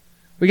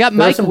 We got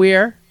Mike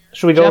Weir.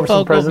 Should we go Jeff over some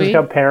Ogilvy. President's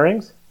Cup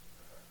pairings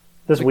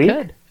this week?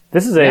 Could.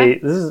 This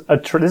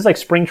is like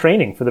spring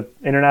training for the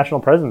International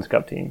President's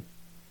Cup team.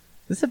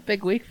 This is a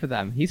big week for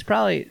them.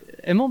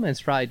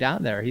 Immelman's probably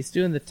down there. He's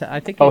doing the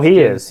doing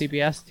the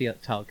CBS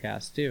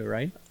telecast too,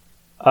 right?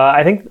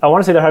 I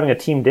want to say they're having a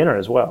team dinner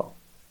as well.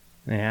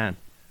 Man,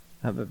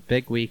 have a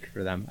big week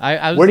for them.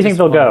 Where do you think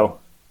they'll go?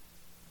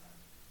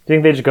 Do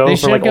you think they just go They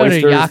for like should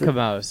oysters? go to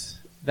Yakimo's.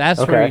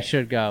 That's where you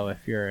should go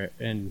if you're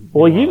in.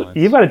 Well, New Orleans.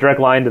 you've got a direct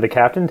line to the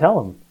captain. Tell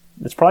him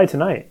it's probably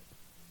tonight.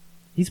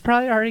 He's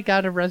probably already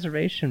got a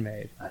reservation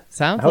made.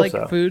 Sounds hope like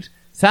so. food.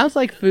 Sounds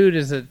like food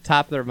is at the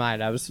top of their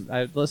mind. I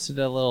listened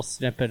to a little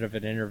snippet of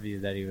an interview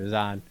that he was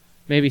on,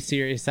 maybe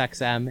Sirius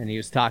XM, and he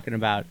was talking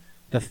about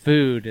the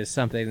food is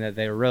something that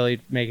they're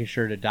really making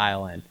sure to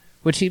dial in.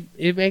 Which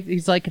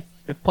he's like,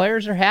 if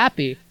players are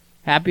happy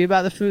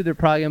about the food, they're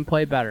probably gonna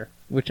play better.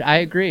 which I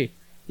agree.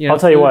 I'll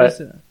tell you what.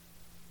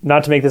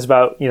 Not to make this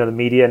about the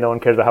media. No one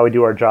cares about how we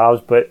do our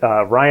jobs, but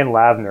Ryan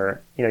Lavner.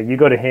 You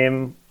go to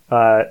him,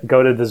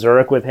 go to the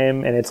Zurich with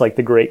him, and it's like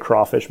the Great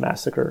Crawfish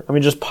Massacre. I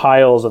mean, just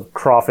piles of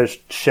crawfish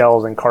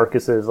shells and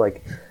carcasses,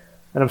 like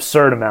an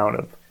absurd amount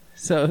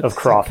of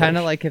crawfish. Kind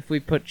of like if we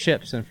put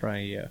chips in front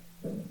of you.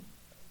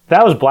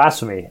 That was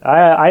blasphemy.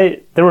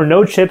 There were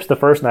no chips the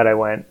first night I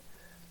went.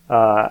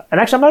 And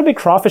actually, I'm not a big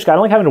crawfish guy. I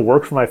don't like having to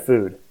work for my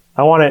food.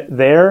 I want it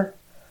there.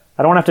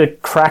 I don't want to have to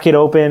crack it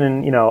open.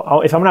 And, if I'm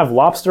going to have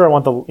lobster, I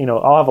want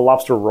I'll have a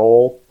lobster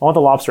roll. I want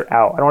the lobster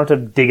out. I don't have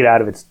to dig it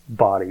out of its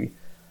body.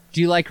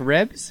 Do you like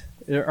ribs?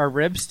 Are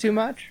ribs too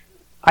much?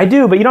 I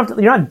do, but you're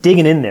not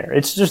digging in there.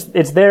 It's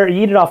there.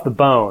 You eat it off the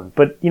bone.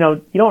 But, you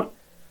don't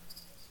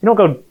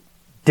go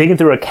digging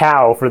through a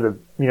cow for the,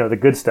 the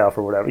good stuff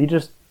or whatever.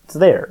 It's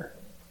there.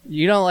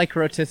 You don't like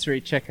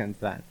rotisserie chickens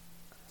then?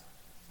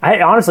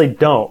 I honestly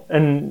don't.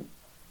 And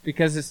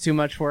because it's too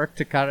much work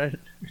to cut it?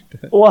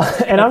 Well,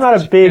 and I'm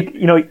not a big,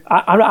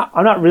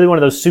 I'm not really one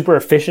of those super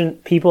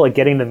efficient people at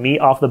getting the meat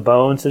off the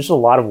bone. So there's just a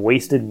lot of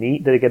wasted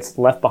meat that gets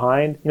left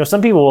behind.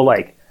 Some people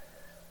will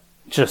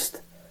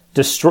just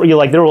destroy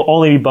you. There will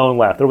only be bone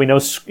left. There will be no,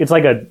 it's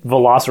like a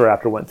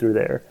velociraptor went through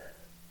there.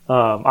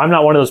 I'm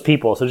not one of those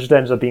people. So it just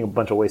ends up being a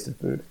bunch of wasted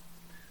food.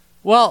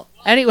 Well,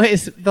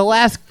 anyways, the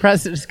last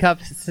President's Cup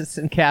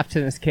assistant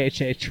captain is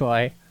KJ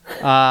Choi.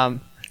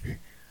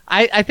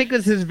 I think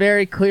this is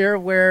very clear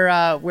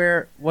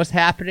where what's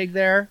happening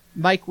there.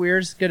 Mike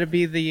Weir's going to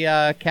be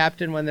the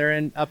captain when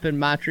they're up in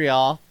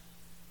Montreal.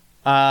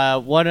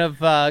 One of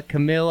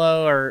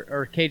Camilo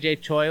or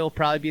KJ Choi will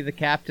probably be the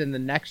captain the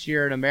next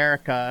year in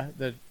America,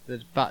 the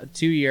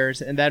 2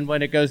 years, and then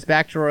when it goes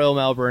back to Royal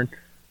Melbourne,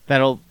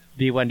 that'll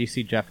be when you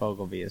see Jeff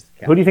Ogilvy as the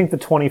captain. Who do you think the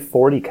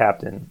 2040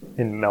 captain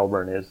in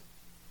Melbourne is?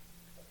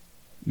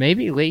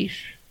 Maybe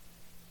Leash.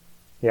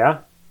 Yeah.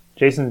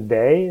 Jason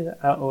Day?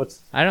 I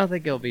don't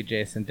think it'll be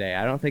Jason Day.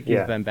 I don't think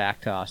he's been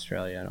back to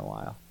Australia in a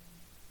while.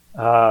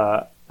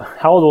 How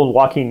old will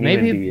Joaquin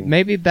Neiman be?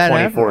 Maybe Ben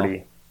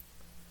 2040.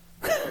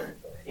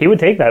 He would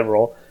take that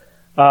role.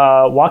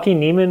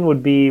 Joaquin Neiman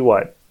would be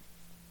what?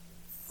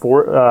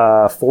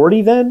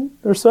 40 then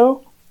or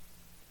so?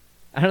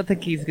 I don't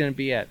think he's going to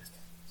be it.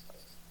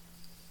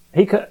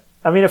 He could.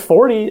 I mean, at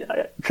 40,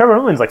 Trevor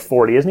Immelman's like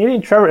 40, isn't he? I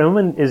think Trevor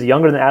Immelman is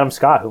younger than Adam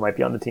Scott, who might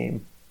be on the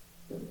team.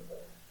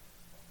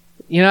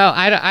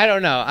 I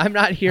don't know. I'm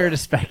not here to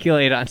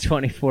speculate on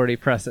 2040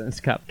 President's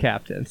Cup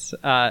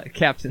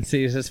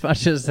captaincies as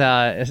much as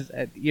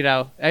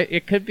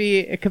it could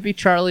be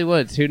Charlie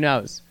Woods. Who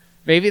knows?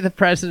 Maybe the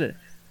president.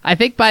 I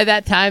think by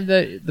that time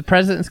the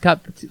President's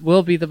Cup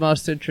will be the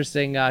most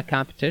interesting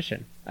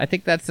competition. I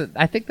think that's going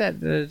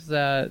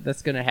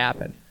to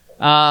happen.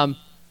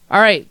 All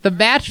right, the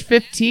match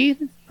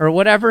 15 or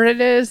whatever it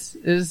is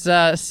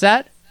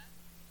set.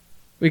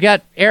 We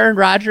got Aaron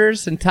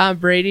Rodgers and Tom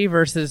Brady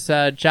versus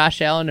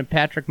Josh Allen and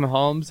Patrick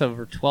Mahomes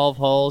over 12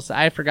 holes.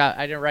 I forgot.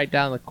 I didn't write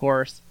down the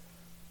course.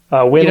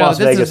 Win Las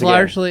Vegas is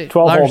largely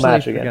 12-hole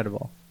match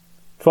forgettable.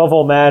 Again.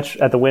 12-hole match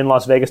at the Win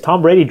Las Vegas.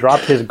 Tom Brady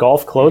dropped his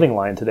golf clothing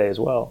line today as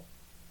well.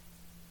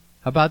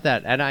 How about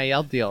that?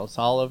 NIL deals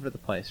all over the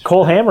place.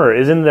 Cole Hammer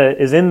is in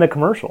the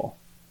commercial.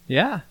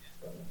 Yeah.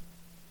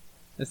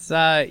 It's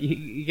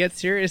you get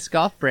serious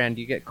golf brand,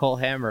 you get Cole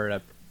Hammer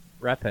to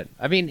rep it.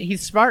 I mean,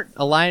 he's smart.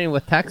 Aligning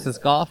with Texas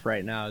golf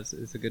right now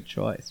is a good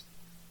choice.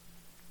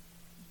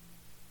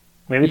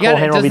 Maybe Cole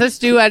Hammer does this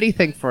do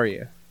anything for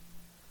you?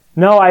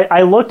 No,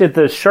 I looked at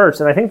the shirts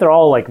and I think they're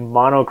all like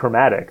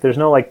monochromatic. There's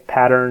no like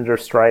patterns or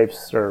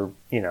stripes or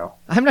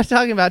I'm not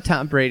talking about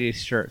Tom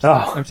Brady's shirts.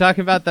 Oh. I'm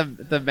talking about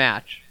the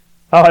match.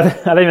 Oh, I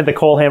thought you meant the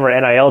Cole Hammer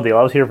NIL deal.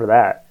 I was here for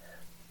that.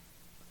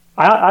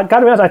 I got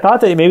to be honest, I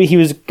thought that maybe he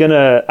was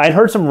gonna. I'd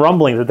heard some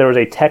rumblings that there was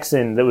a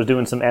Texan that was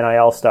doing some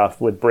NIL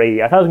stuff with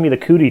Brady. I thought it was gonna be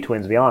the Cootie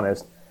twins, to be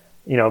honest.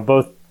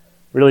 Both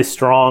really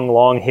strong,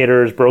 long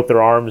hitters, broke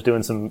their arms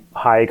doing some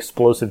high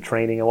explosive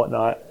training and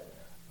whatnot.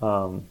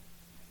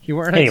 You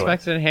weren't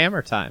expecting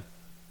Hammer time.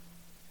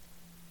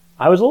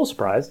 I was a little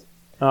surprised.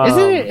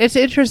 Isn't it? It's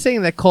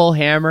interesting that Cole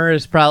Hammer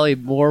is probably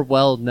more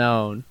well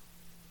known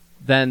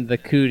than the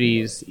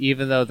Cooties,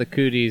 even though the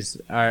Cooties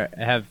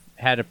have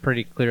had a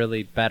pretty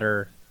clearly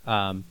better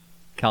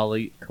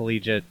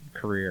collegiate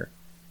career.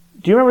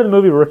 Do you remember the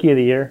movie Rookie of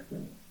the Year?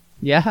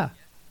 Yeah.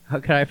 How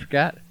could I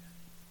forget?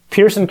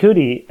 Pearson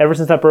Cootie, ever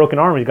since that broken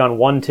arm, he's gone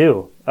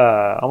 1-2.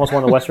 Almost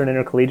won the Western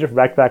Intercollegiate for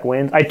back-to-back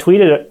wins. I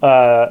tweeted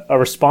a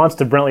response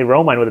to Brentley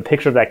Romine with a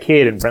picture of that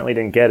kid, and Brentley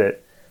didn't get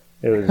it.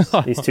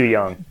 He's too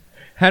young.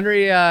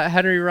 Henry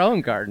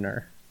Rowan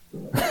Gardner.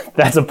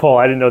 That's a poll.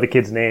 I didn't know the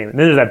kid's name. And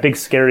then there's that big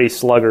scary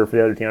slugger for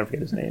the other team. I forget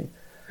his name.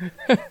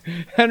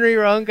 Henry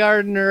Rowan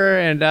Gardner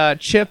and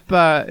Chet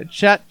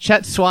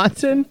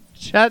Swanson?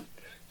 Chet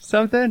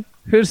something?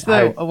 Who's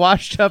the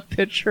washed-up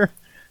pitcher?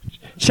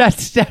 Chet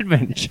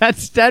Steadman.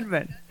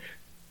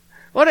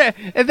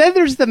 And then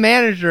there's the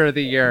Manager of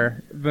the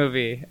Year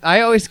movie.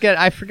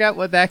 I forget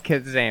what that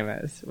kid's name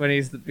is when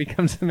he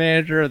becomes the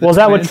manager of the Well, is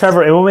that Twins. what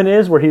Trevor Immelman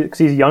is, where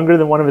he's younger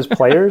than one of his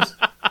players?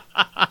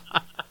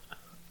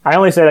 I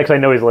only say that because I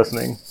know he's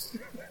listening.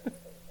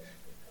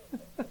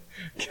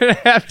 Gonna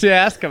have to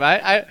ask him.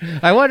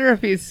 I wonder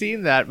if he's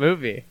seen that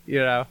movie.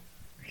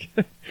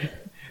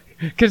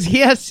 Because he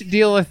has to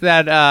deal with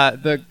that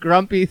the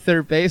grumpy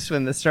third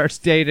baseman that starts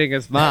dating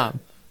his mom.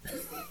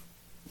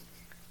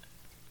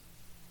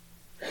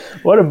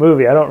 What a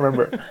movie! I don't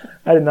remember.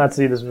 I did not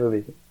see this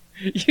movie.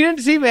 You didn't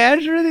see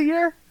Manager of the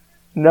Year?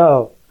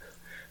 No.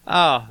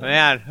 Oh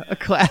man, a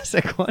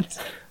classic one.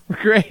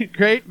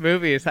 Great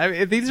movies. I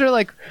mean, these are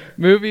like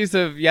movies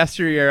of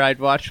yesteryear I'd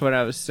watch when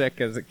I was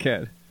sick as a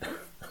kid.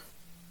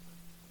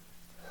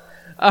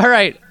 All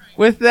right.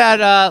 With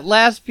that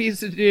last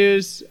piece of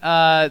news,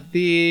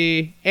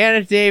 the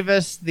Anna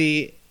Davis,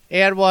 the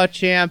ANWA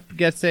champ,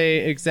 gets a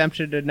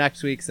exemption to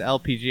next week's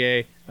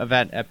LPGA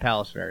event at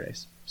Palos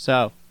Verdes.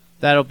 So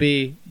they'll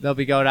be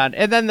going on,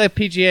 and then the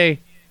PGA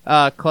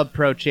Club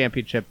Pro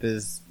Championship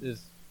is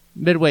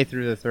midway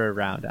through the third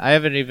round. I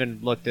haven't even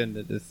looked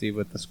into to see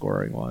what the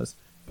scoring was,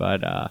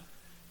 but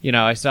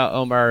I saw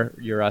Omar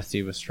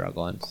Uresti was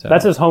struggling. So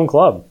That's his home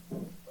club.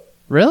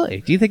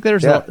 Really? Do you think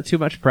there's too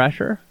much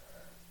pressure?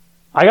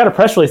 I got a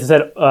press release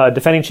that said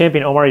defending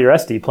champion Omar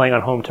Uresti playing on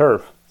home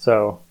turf.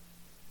 So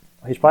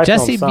he's probably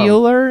Jesse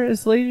Bueller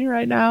is leading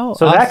right now.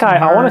 So that guy,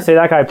 I want to say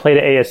that guy played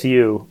at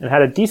ASU and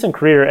had a decent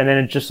career, and then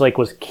it just like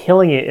was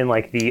killing it in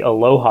like the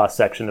Aloha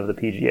section of the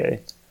PGA.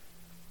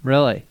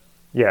 Really?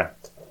 Yeah.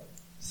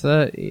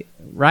 So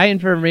Ryan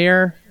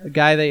Vermeer, a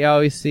guy that you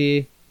always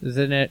see, is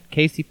in it.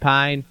 Casey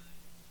Pine.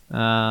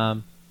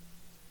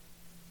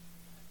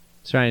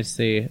 Trying to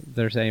see if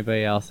there's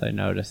anybody else I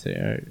noticed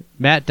here.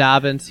 Matt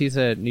Dobbins, he's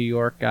a New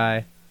York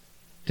guy.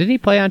 Didn't he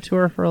play on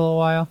tour for a little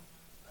while?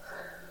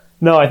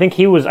 No, I think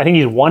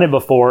he's won it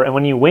before, and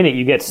when you win it,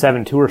 you get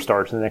 7 tour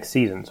starts in the next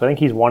season. So I think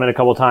he's won it a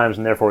couple times,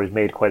 and therefore he's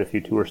made quite a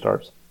few tour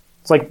starts.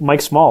 It's like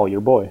Mike Small, your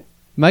boy.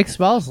 Mike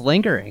Small's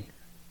lingering.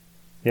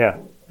 Yeah.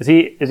 Is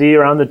he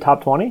around the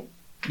top 20?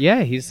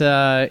 Yeah, he's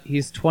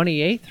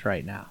 28th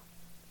right now.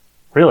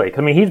 Really?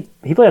 I mean,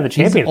 he played on the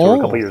Champions Tour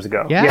a couple years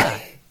ago. Yeah.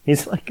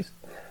 He's like,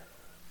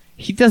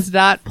 he does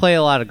not play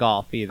a lot of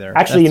golf either.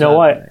 Actually, you know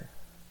what?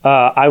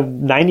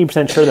 I'm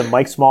 90% sure that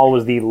Mike Small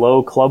was the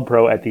low club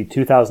pro at the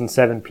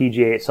 2007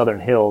 PGA at Southern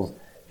Hills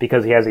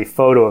because he has a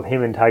photo of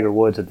him and Tiger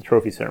Woods at the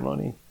trophy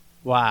ceremony.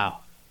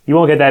 Wow. You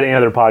won't get that in any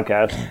other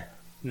podcast.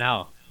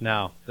 No.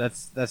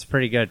 That's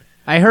pretty good.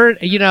 I heard,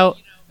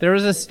 there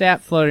was a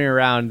stat floating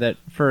around that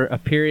for a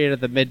period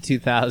of the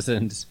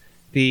mid-2000s,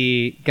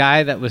 the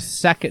guy that was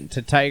second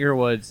to Tiger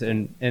Woods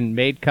in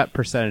made cut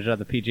percentage on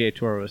the PGA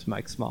Tour was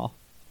Mike Small.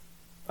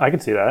 I can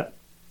see that.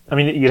 I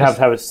mean, you'd have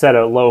to have it set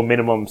a low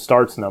minimum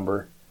starts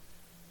number.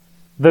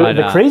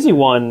 The crazy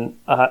one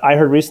I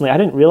heard recently, I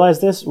didn't realize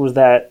this, was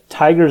that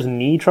Tiger's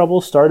knee trouble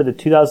started the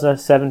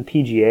 2007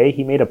 PGA.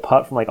 He made a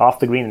putt from like off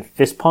the green and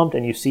fist pumped,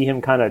 and you see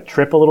him kind of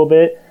trip a little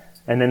bit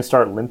and then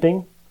start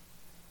limping.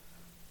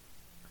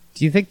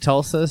 Do you think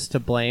Tulsa's to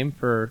blame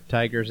for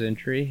Tiger's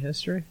injury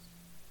history?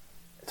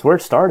 It's where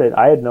it started.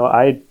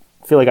 I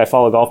feel like I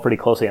follow golf pretty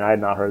closely, and I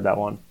had not heard that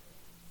one.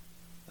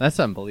 That's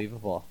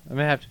unbelievable. I'm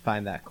going to have to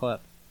find that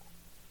clip.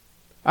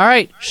 All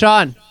right,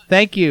 Sean,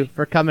 thank you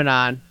for coming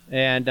on,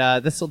 and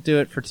this will do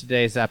it for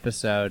today's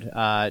episode.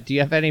 Do you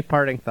have any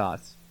parting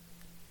thoughts?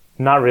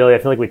 Not really. I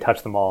feel like we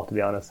touched them all, to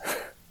be honest.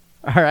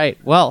 All right.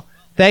 Well,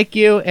 thank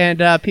you,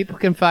 and people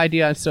can find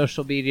you on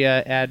social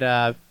media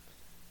at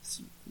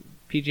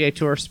PGA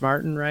Tour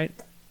Smartin, right?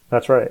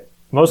 That's right.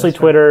 Mostly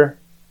Twitter,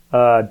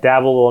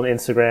 dabble on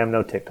Instagram,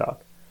 no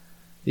TikTok.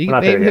 You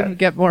can maybe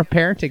get more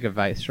parenting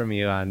advice from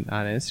you on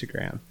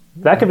Instagram.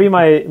 That could be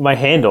my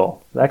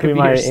handle. That could be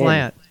my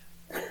slant.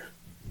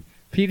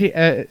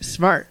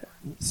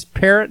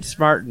 Parent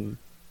Smartin.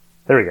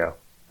 There we go.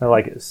 I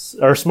like it.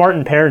 Or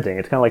Smartin Parenting.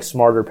 It's kind of like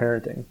smarter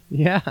parenting.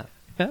 Yeah.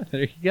 There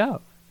you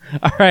go.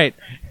 All right.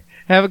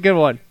 Have a good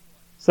one.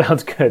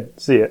 Sounds good.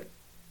 See ya.